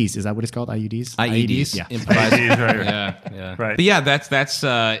IUDs. Is that what it's called? IUDs? IEDs. Yeah. Improvised. Right. Yeah. Right. But yeah, that's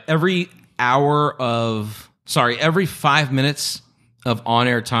every every 5 minutes of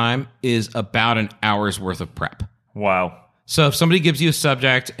on-air time is about an hour's worth of prep. Wow. So if somebody gives you a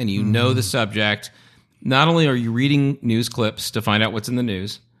subject and you know the subject, not only are you reading news clips to find out what's in the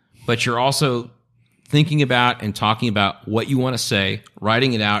news, but you're also thinking about and talking about what you want to say,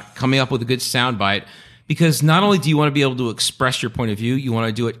 writing it out, coming up with a good soundbite. Because not only do you want to be able to express your point of view, you want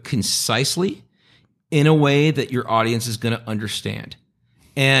to do it concisely in a way that your audience is going to understand.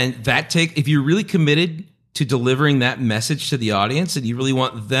 And if you're really committed to delivering that message to the audience and you really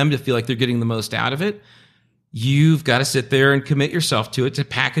want them to feel like they're getting the most out of it, you've got to sit there and commit yourself to it, to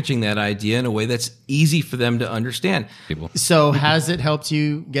packaging that idea in a way that's easy for them to understand. So has it helped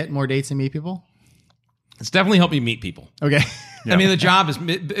you get more dates and meet people? It's definitely helped me meet people. Okay. I mean, the job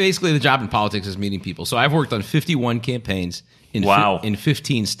in politics is meeting people. So I've worked on 51 campaigns in Wow. in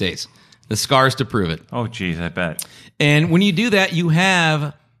 15 states. The scars to prove it. Oh, geez, I bet. And when you do that, you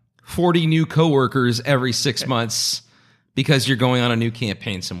have 40 new coworkers every 6 months because you're going on a new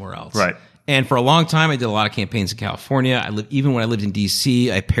campaign somewhere else. Right. And for a long time, I did a lot of campaigns in California. Even when I lived in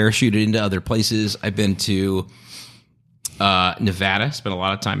D.C., I parachuted into other places. I've been to Nevada, spent a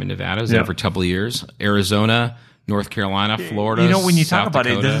lot of time in Nevada. I was there for a couple of years. Arizona, North Carolina, Florida. You know, when you South talk about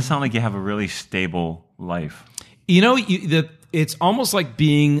Dakota. it doesn't sound like you have a really stable life. You know, it's almost like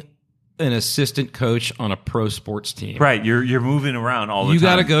being an assistant coach on a pro sports team. Right. You're moving around all the time. You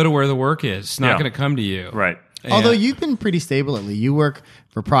got to go to where the work is. It's not Yeah. going to come to you. Right. Although you've been pretty stable lately. You work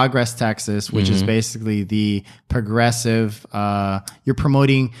for Progress Texas, which is basically the progressive, you're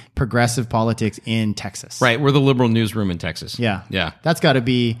promoting progressive politics in Texas. Right, we're the liberal newsroom in Texas. Yeah. Yeah. That's gotta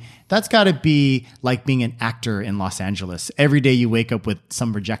be like being an actor in Los Angeles. Every day you wake up with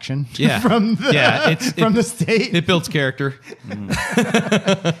some rejection Yeah. from the, from the state. It builds character.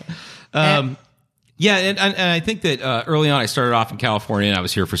 Yeah, and I think that early on I started off in California, and I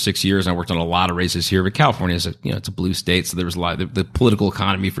was here for 6 years, and I worked on a lot of races here. But California is it's a blue state, so there was a lot. The political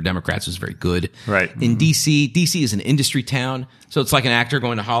economy for Democrats was very good. Right. In DC is an industry town, so it's like an actor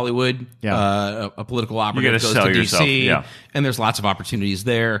going to Hollywood. Yeah. A political operative gotta goes sell to yourself, DC, yeah. and there's lots of opportunities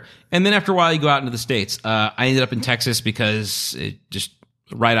there. And then after a while, you go out into the states. I ended up in Texas because it just.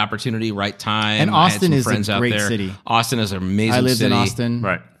 Right opportunity, right time. And I had Austin some is a friends out great there. city. Austin is an amazing I lived city. in Austin.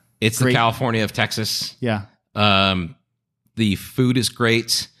 Right. It's the Great. California of Texas. Yeah. The food is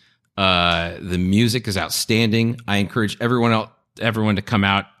great. The music is outstanding. I encourage everyone to come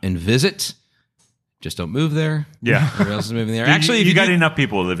out and visit. Just don't move there. Yeah. Everybody else is moving there. Actually, if you got do- enough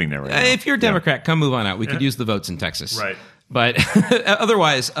people living there right now. if you're a Democrat, come move on out. We could use the votes in Texas. Right. But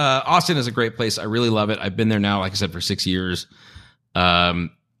otherwise, Austin is a great place. I really love it. I've been there now, like I said, for 6 years.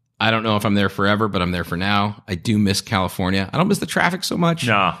 I don't know if I'm there forever, but I'm there for now. I do miss California. I don't miss the traffic so much.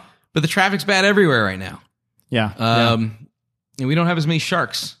 Nah. But the traffic's bad everywhere right now. Yeah. And we don't have as many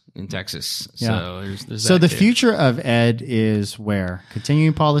sharks in Texas. So there's So that the too. future of Ed is where?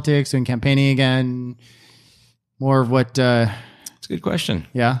 Continuing politics, doing campaigning again? More of what, It's a good question.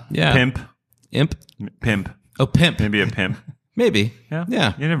 yeah. Yeah. Pimp. Imp? Pimp. Oh, pimp. Maybe a pimp. Maybe. Yeah.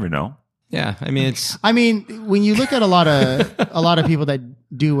 Yeah. You never know. Yeah. I mean, it's, I mean, when you look at a lot of people that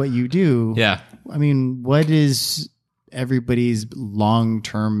do what you do, yeah. I mean, what is everybody's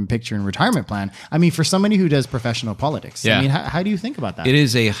long-term picture and retirement plan? I mean, for somebody who does professional politics, Yeah. I mean, how do you think about that? It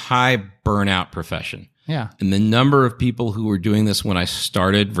is a high burnout profession. Yeah. And the number of people who were doing this when I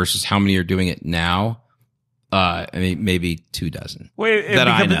started versus how many are doing it now, I mean, maybe 24. That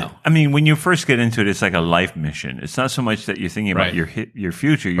I know. I mean, when you first get into it, it's like a life mission. It's not so much that you're thinking about Right. your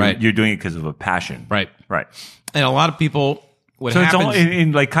future. Right. You're doing it because of a passion. Right. Right. And a lot of people, what So it's happens... almost,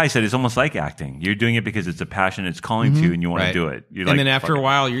 and like Kai said, it's almost like acting. You're doing it because it's a passion. It's calling to you, and you want Right. to do it. You're and like, then after fuck a it.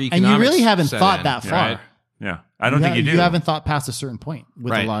 while, your And economics you really haven't set thought in, that far. right? Yeah, I don't think you do. You haven't thought past a certain point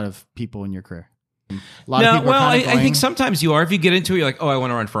with Right. a lot of people in your career. A lot of No, people are well, kinda I think going- sometimes you are. If you get into it, you're like, oh, I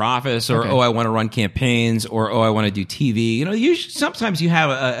want to run for office, or Okay. oh, I want to run campaigns, or oh, I want to do TV. You know, sometimes you have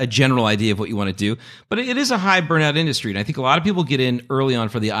a general idea of what you want to do, but it is a high burnout industry, and I think a lot of people get in early on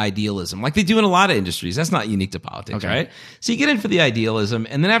for the idealism, like they do in a lot of industries. That's not unique to politics, Okay. right? So you get in for the idealism,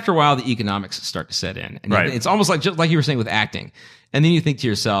 and then after a while, the economics start to set in, and Right. it's almost like just like you were saying with acting, and then you think to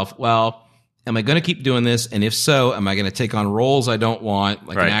yourself, well. Am I going to keep doing this? And if so, am I going to take on roles I don't want,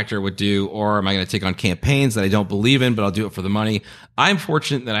 like Right. an actor would do, or am I going to take on campaigns that I don't believe in, but I'll do it for the money? I'm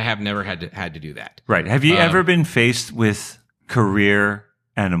fortunate that I have never had to do that. Right. Have you ever been faced with career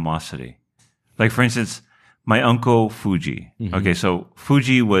animosity? Like, for instance, my uncle Fuji. Mm-hmm. Okay, so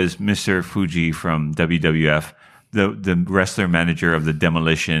Fuji was Mr. Fuji from WWF, the wrestler manager of the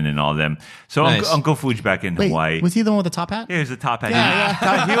Demolition and all them. So Nice. Uncle Fuji back in Wait, Hawaii. was he the one with the top hat? Yeah, he was the top hat.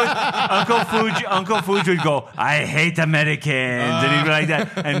 Yeah, He would, Uncle Fuji would go, I hate Americans. And he'd be like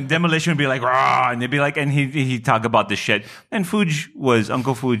that. And Demolition would be like, rah. And they'd be like, and he'd talk about the shit. And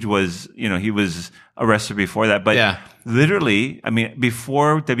Uncle Fuji was, he was a wrestler before that. But Yeah. literally, I mean,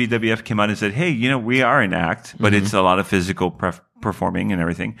 before WWF came out and said, hey, we are an act, but it's a lot of physical performing and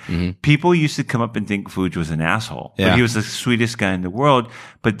everything. People used to come up and think Fuji was an asshole. Yeah. But he was the sweetest guy in the world.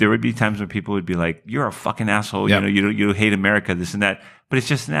 But there would be times when people would be like, you're a fucking asshole. Yep. You hate America, this and that. But it's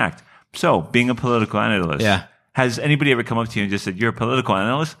just an act. So being a political analyst, Yeah. has anybody ever come up to you and just said, you're a political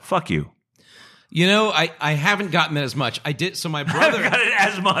analyst? Fuck you. You know, I haven't gotten that as much. I did. So my I brother, haven't got it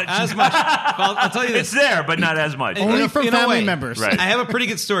as much. Well, I'll tell you It's this. there, but not as much. Only from In a family way. members. Right. I have a pretty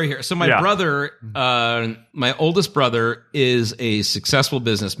good story here. So my Yeah. brother, my oldest brother, is a successful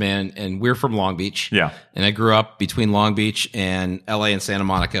businessman, and we're from Long Beach. Yeah. And I grew up between Long Beach and LA and Santa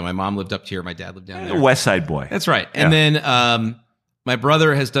Monica. My mom lived up here. My dad lived down there. West Side boy. That's right. And then My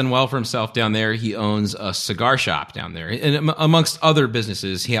brother has done well for himself down there. He owns a cigar shop down there. And amongst other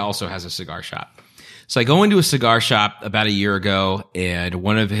businesses, he also has a cigar shop. So I go into a cigar shop about a year ago, and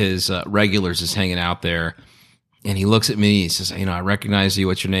one of his regulars is hanging out there. And he looks at me. He says, I recognize you.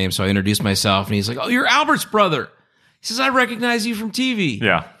 What's your name? So I introduce myself, and he's like, oh, you're Albert's brother. He says, I recognize you from TV.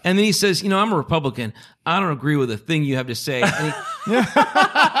 Yeah. And then he says, I'm a Republican. I don't agree with a thing you have to say. And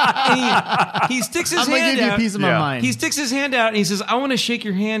he sticks his I'm gonna hand give you a out. piece of my mind. He sticks his hand out, and he says, I want to shake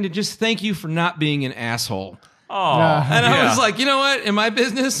your hand and just thank you for not being an asshole. Oh, And I yeah. was like, you know what? In my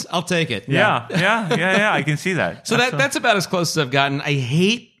business, I'll take it. Yeah. I can see that. So that's about as close as I've gotten. I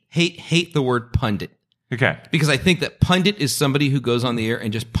hate the word pundit. Okay. Because I think that pundit is somebody who goes on the air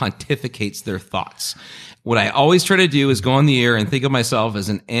and just pontificates their thoughts. What I always try to do is go on the air and think of myself as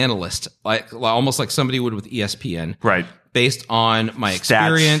an analyst, almost like somebody would with ESPN. Right. Based on my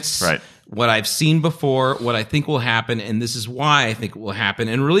experience, Right. what I've seen before, what I think will happen, and this is why I think it will happen,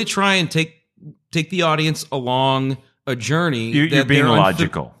 and really try and take the audience along a journey. You're being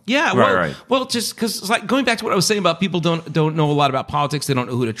logical. Yeah, Right. Well, just because it's like going back to what I was saying about people don't know a lot about politics. They don't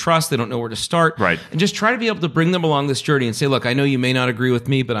know who to trust. They don't know where to start. Right. And just try to be able to bring them along this journey and say, look, I know you may not agree with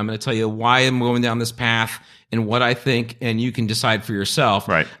me, but I'm going to tell you why I'm going down this path and what I think, and you can decide for yourself.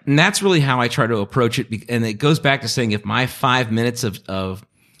 Right. And that's really how I try to approach it. And it goes back to saying, if my 5 minutes of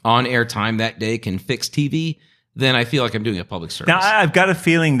on-air time that day can fix TV, then I feel like I'm doing a public service. Now, I've got a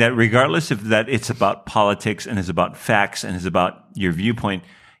feeling that regardless of that it's about politics and it's about facts and it's about your viewpoint,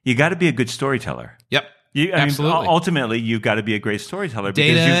 you got to be a good storyteller. Yep. Absolutely. Ultimately, you've got to be a great storyteller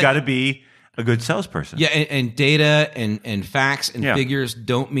Data, because you've got to be a good salesperson. Yeah, and data and facts and Yeah. figures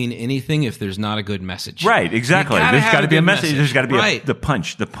don't mean anything if there's not a good message. Right, exactly. You gotta There's have got to a be a good message. message. There's got to be Right. the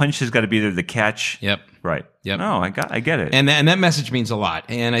punch. The punch has got to be there, the catch. Yep. Right. Yep. No, I get it. And that message means a lot.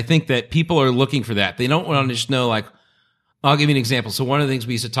 And I think that people are looking for that. They don't want to just know, like, I'll give you an example. So one of the things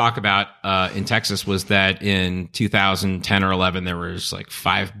we used to talk about in Texas was that in 2010 or 11, there was like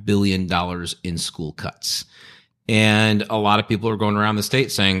 $5 billion in school cuts. And a lot of people are going around the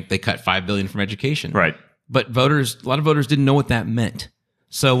state saying they cut $5 billion from education. Right. But a lot of voters didn't know what that meant.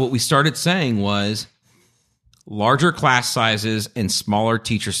 So what we started saying was larger class sizes and smaller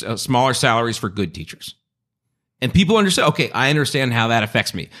salaries for good teachers. And people understand, okay, I understand how that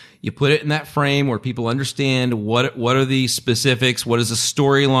affects me. You put it in that frame where people understand what are the specifics, what is the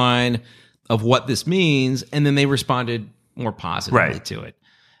storyline of what this means, and then they responded more positively to it.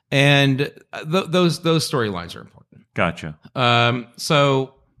 And those storylines are important. Gotcha.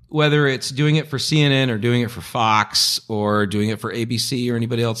 So whether it's doing it for CNN or doing it for Fox or doing it for ABC or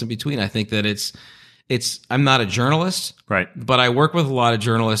anybody else in between, I think that I'm not a journalist, Right. but I work with a lot of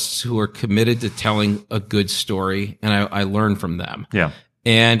journalists who are committed to telling a good story, and I learn from them. Yeah.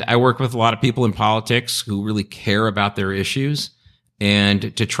 And I work with a lot of people in politics who really care about their issues,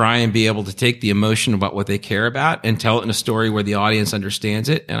 and to try and be able to take the emotion about what they care about and tell it in a story where the audience understands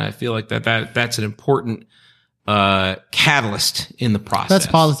it. And I feel like that's an important catalyst in the process. That's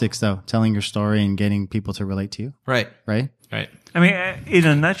politics, though. Telling your story and getting people to relate to you. Right. Right. Right. I mean, in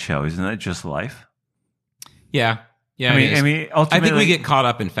a nutshell, isn't that just life? Yeah. Yeah. I mean, ultimately, I think we get caught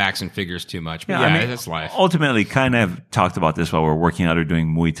up in facts and figures too much. But that's life. Ultimately, kind of talked about this while we're working out or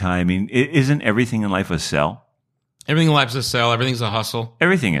doing Muay Thai. I mean, isn't everything in life a sell? Everything in life is a sell. Everything's a hustle.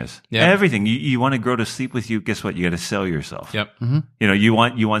 Everything is. Yeah. Everything. You want to grow to sleep with you. Guess what? You got to sell yourself. Yep. You know, you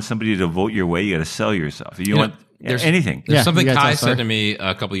want somebody to vote your way. You got to sell yourself. You want there's- anything. There's Yeah, something you gotta Kai tell a story. said to me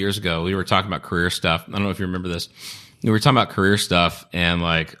a couple years ago. We were talking about career stuff. I don't know if you remember this. We were talking about career stuff and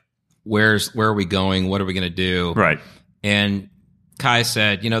like, where are we going? What are we going to do? Right. And Kai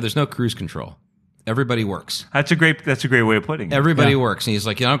said, there's no cruise control. Everybody works. That's a great way of putting it. Everybody works. And he's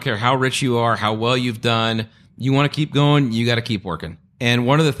like, I don't care how rich you are, how well you've done. You want to keep going, you got to keep working. And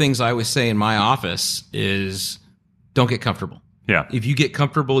one of the things I always say in my office is don't get comfortable. Yeah. If you get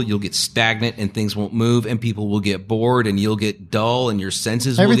comfortable, you'll get stagnant and things won't move and people will get bored and you'll get dull and your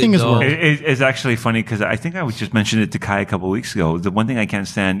senses Everything will is get dull. work. It's actually funny because I think I just mentioned it to Kai a couple of weeks ago. The one thing I can't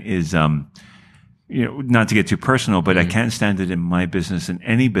stand is, not to get too personal, but I can't stand it in my business, in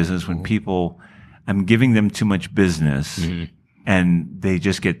any business, when people, I'm giving them too much business and they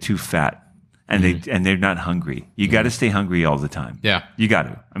just get too fat. And they're not hungry. You got to stay hungry all the time. Yeah. You got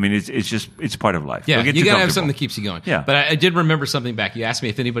to. I mean, it's part of life. Yeah, Don't get you too got to have comfortable. something that keeps you going. Yeah. But I did remember something back. You asked me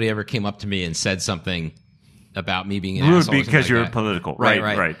if anybody ever came up to me and said something about me being an Rude asshole or something because like you're that. political. Right.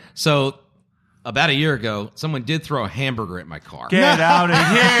 Right. So about a year ago, someone did throw a hamburger at my car. Get out of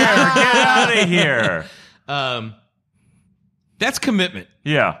here. Get out of here. That's commitment.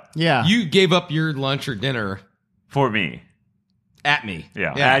 Yeah. Yeah. You gave up your lunch or dinner. For me. at me.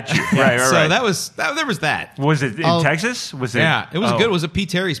 Yeah, at you. Right. So right. there was that. Was it in Texas? Was it? Yeah, it was oh. good. It was a P.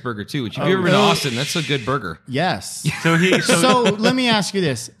 Terry's burger too. Which if you ever been to Austin, that's a good burger. Yes. So let me ask you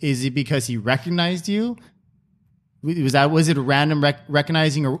this: is it because he recognized you? Was it a random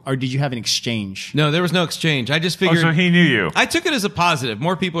recognizing, or did you have an exchange? No, there was no exchange. I just figured. so he knew you. I took it as a positive.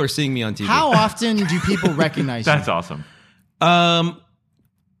 More people are seeing me on TV. How often do people recognize you? That's awesome.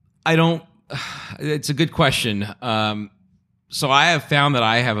 I don't. It's a good question. So I have found that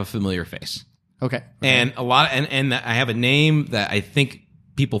I have a familiar face, Okay. and a lot, and I have a name that I think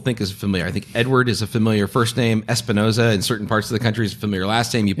people think is familiar. I think Edward is a familiar first name. Espinoza in certain parts of the country is a familiar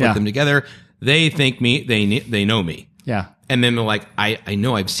last name. You put them together, they think me. They know me. Yeah. And then they're like, I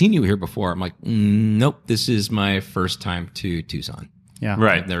know I've seen you here before. I'm like, nope, this is my first time to Tucson. Yeah.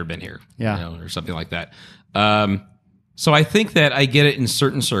 I've never been here. Yeah. Or something like that. So I think that I get it in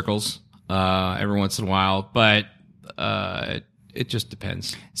certain circles every once in a while, but it just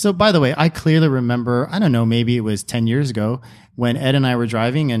depends. So, by the way, I clearly remember, I don't know, maybe it was 10 years ago when Ed and I were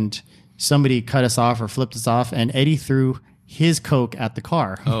driving and somebody cut us off or flipped us off, and Eddie threw his Coke at the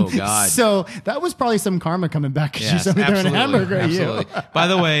car. Oh, God. So that was probably some karma coming back because Yes, you somebody throwing a hamburger at you. absolutely. By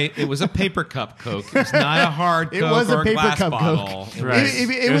the way, it was a paper cup Coke. It was not a hard Coke was a or a paper glass cup bottle. Coke. It Right. was-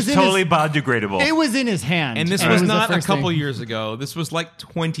 It was in totally his, biodegradable. it was in his hand. And this it was the not a first couple thing. years ago. This was like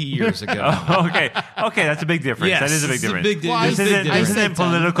 20 years ago. Okay, that's a big difference. Yes, that is a big it's a difference. big di- Well, it's a big This difference. isn't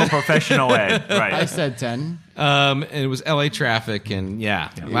political professional Ed, right? I said 10. And it was LA traffic, and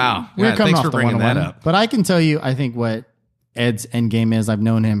wow. We're Yeah, coming thanks off for the bringing that 101. up. But I can tell you, I think what Ed's end game is, I've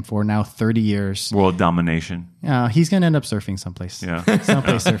known him for now 30 years. World domination. He's going to end up surfing someplace. Yeah.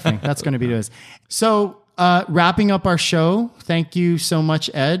 Someplace surfing. That's going to be his. So, wrapping up our show, thank you so much,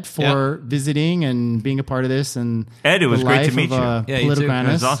 Ed, for visiting and being a part of this. And Ed, it was the great to life meet of you. a Yeah, you political too. It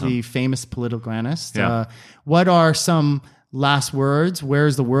analyst, was awesome. the famous political analyst. Yeah. What are some last words?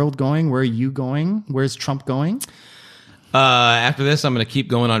 Where's the world going? Where are you going? Where's Trump going? After this, I'm going to keep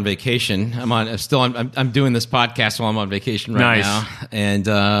going on vacation. I'm doing this podcast while I'm on vacation right Nice. now. And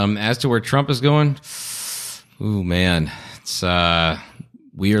as to where Trump is going, ooh man, it's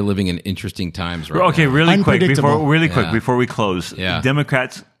we are living in interesting times right Okay, now. really quick Unpredictable. Yeah. before we close. Yeah.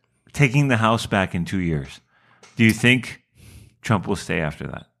 Democrats taking the House back in 2 years. Do you think Trump will stay after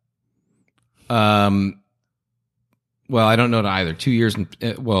that? Well, I don't know either. 2 years,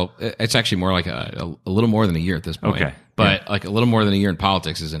 it's actually more like a little more than a year at this point. Okay. But like a little more than a year in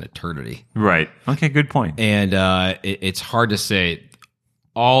politics is an eternity. Right. Okay, good point. And it's hard to say.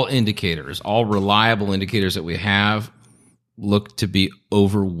 All indicators, all reliable indicators that we have look to be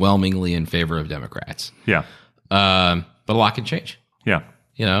overwhelmingly in favor of Democrats. Yeah. But a lot can change. Yeah.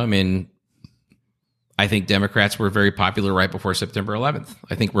 I mean, I think Democrats were very popular right before September 11th.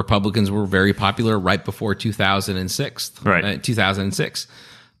 I think Republicans were very popular right before 2006. Right. 2006.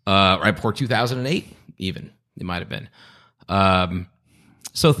 Right before 2008, even. It might have been.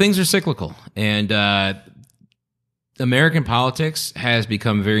 So things are cyclical. And American politics has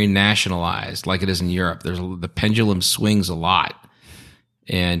become very nationalized like it is in Europe. The pendulum swings a lot.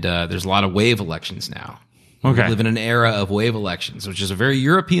 And there's a lot of wave elections now. Okay. We live in an era of wave elections, which is a very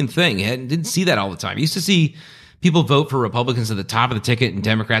European thing. You didn't see that all the time. You used to see people vote for Republicans at the top of the ticket and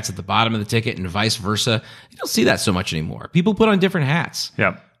Democrats at the bottom of the ticket and vice versa. You don't see that so much anymore. People put on different hats.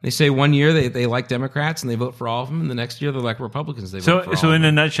 Yeah. They say one year they like Democrats and they vote for all of them, and the next year they like Republicans. They vote for all So of in them.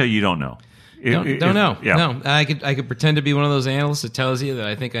 a nutshell, you don't know. Don't know. Yeah. No, I could pretend to be one of those analysts that tells you that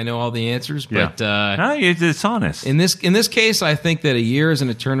I think I know all the answers, but No, it's honest. in this case, I think that a year is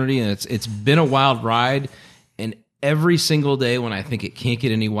an eternity, and it's been a wild ride. And every single day when I think it can't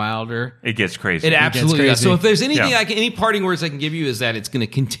get any wilder, It gets crazy. it absolutely does. crazy. So if there's anything Yeah. any parting words I can give you is that it's going to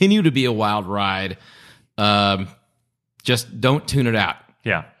continue to be a wild ride. Just don't tune it out.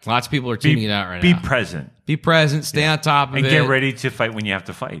 Yeah. Lots of people are tuning it out right Be now. present. Be present, stay on top of And it, get ready to fight when you have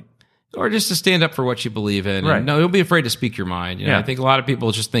to fight. or just to stand up for what you believe in. Right. And no, don't be afraid to speak your mind. Yeah. I think a lot of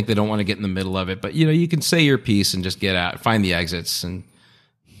people just think they don't want to get in the middle of it, but you can say your piece and just get out, find the exits, and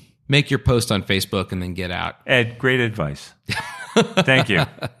make your post on Facebook, and then get out. Ed, great advice. Thank you.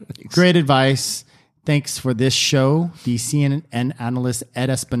 Great advice. Thanks for this show. The CNN analyst Ed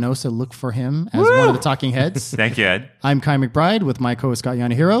Espinosa. Look for him as one of the talking heads. Thank you, Ed. I'm Kai McBride with my co-host Scott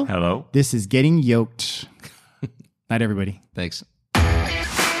Yanahiro. Hello. This is Getting Yoked. Night, everybody. Thanks.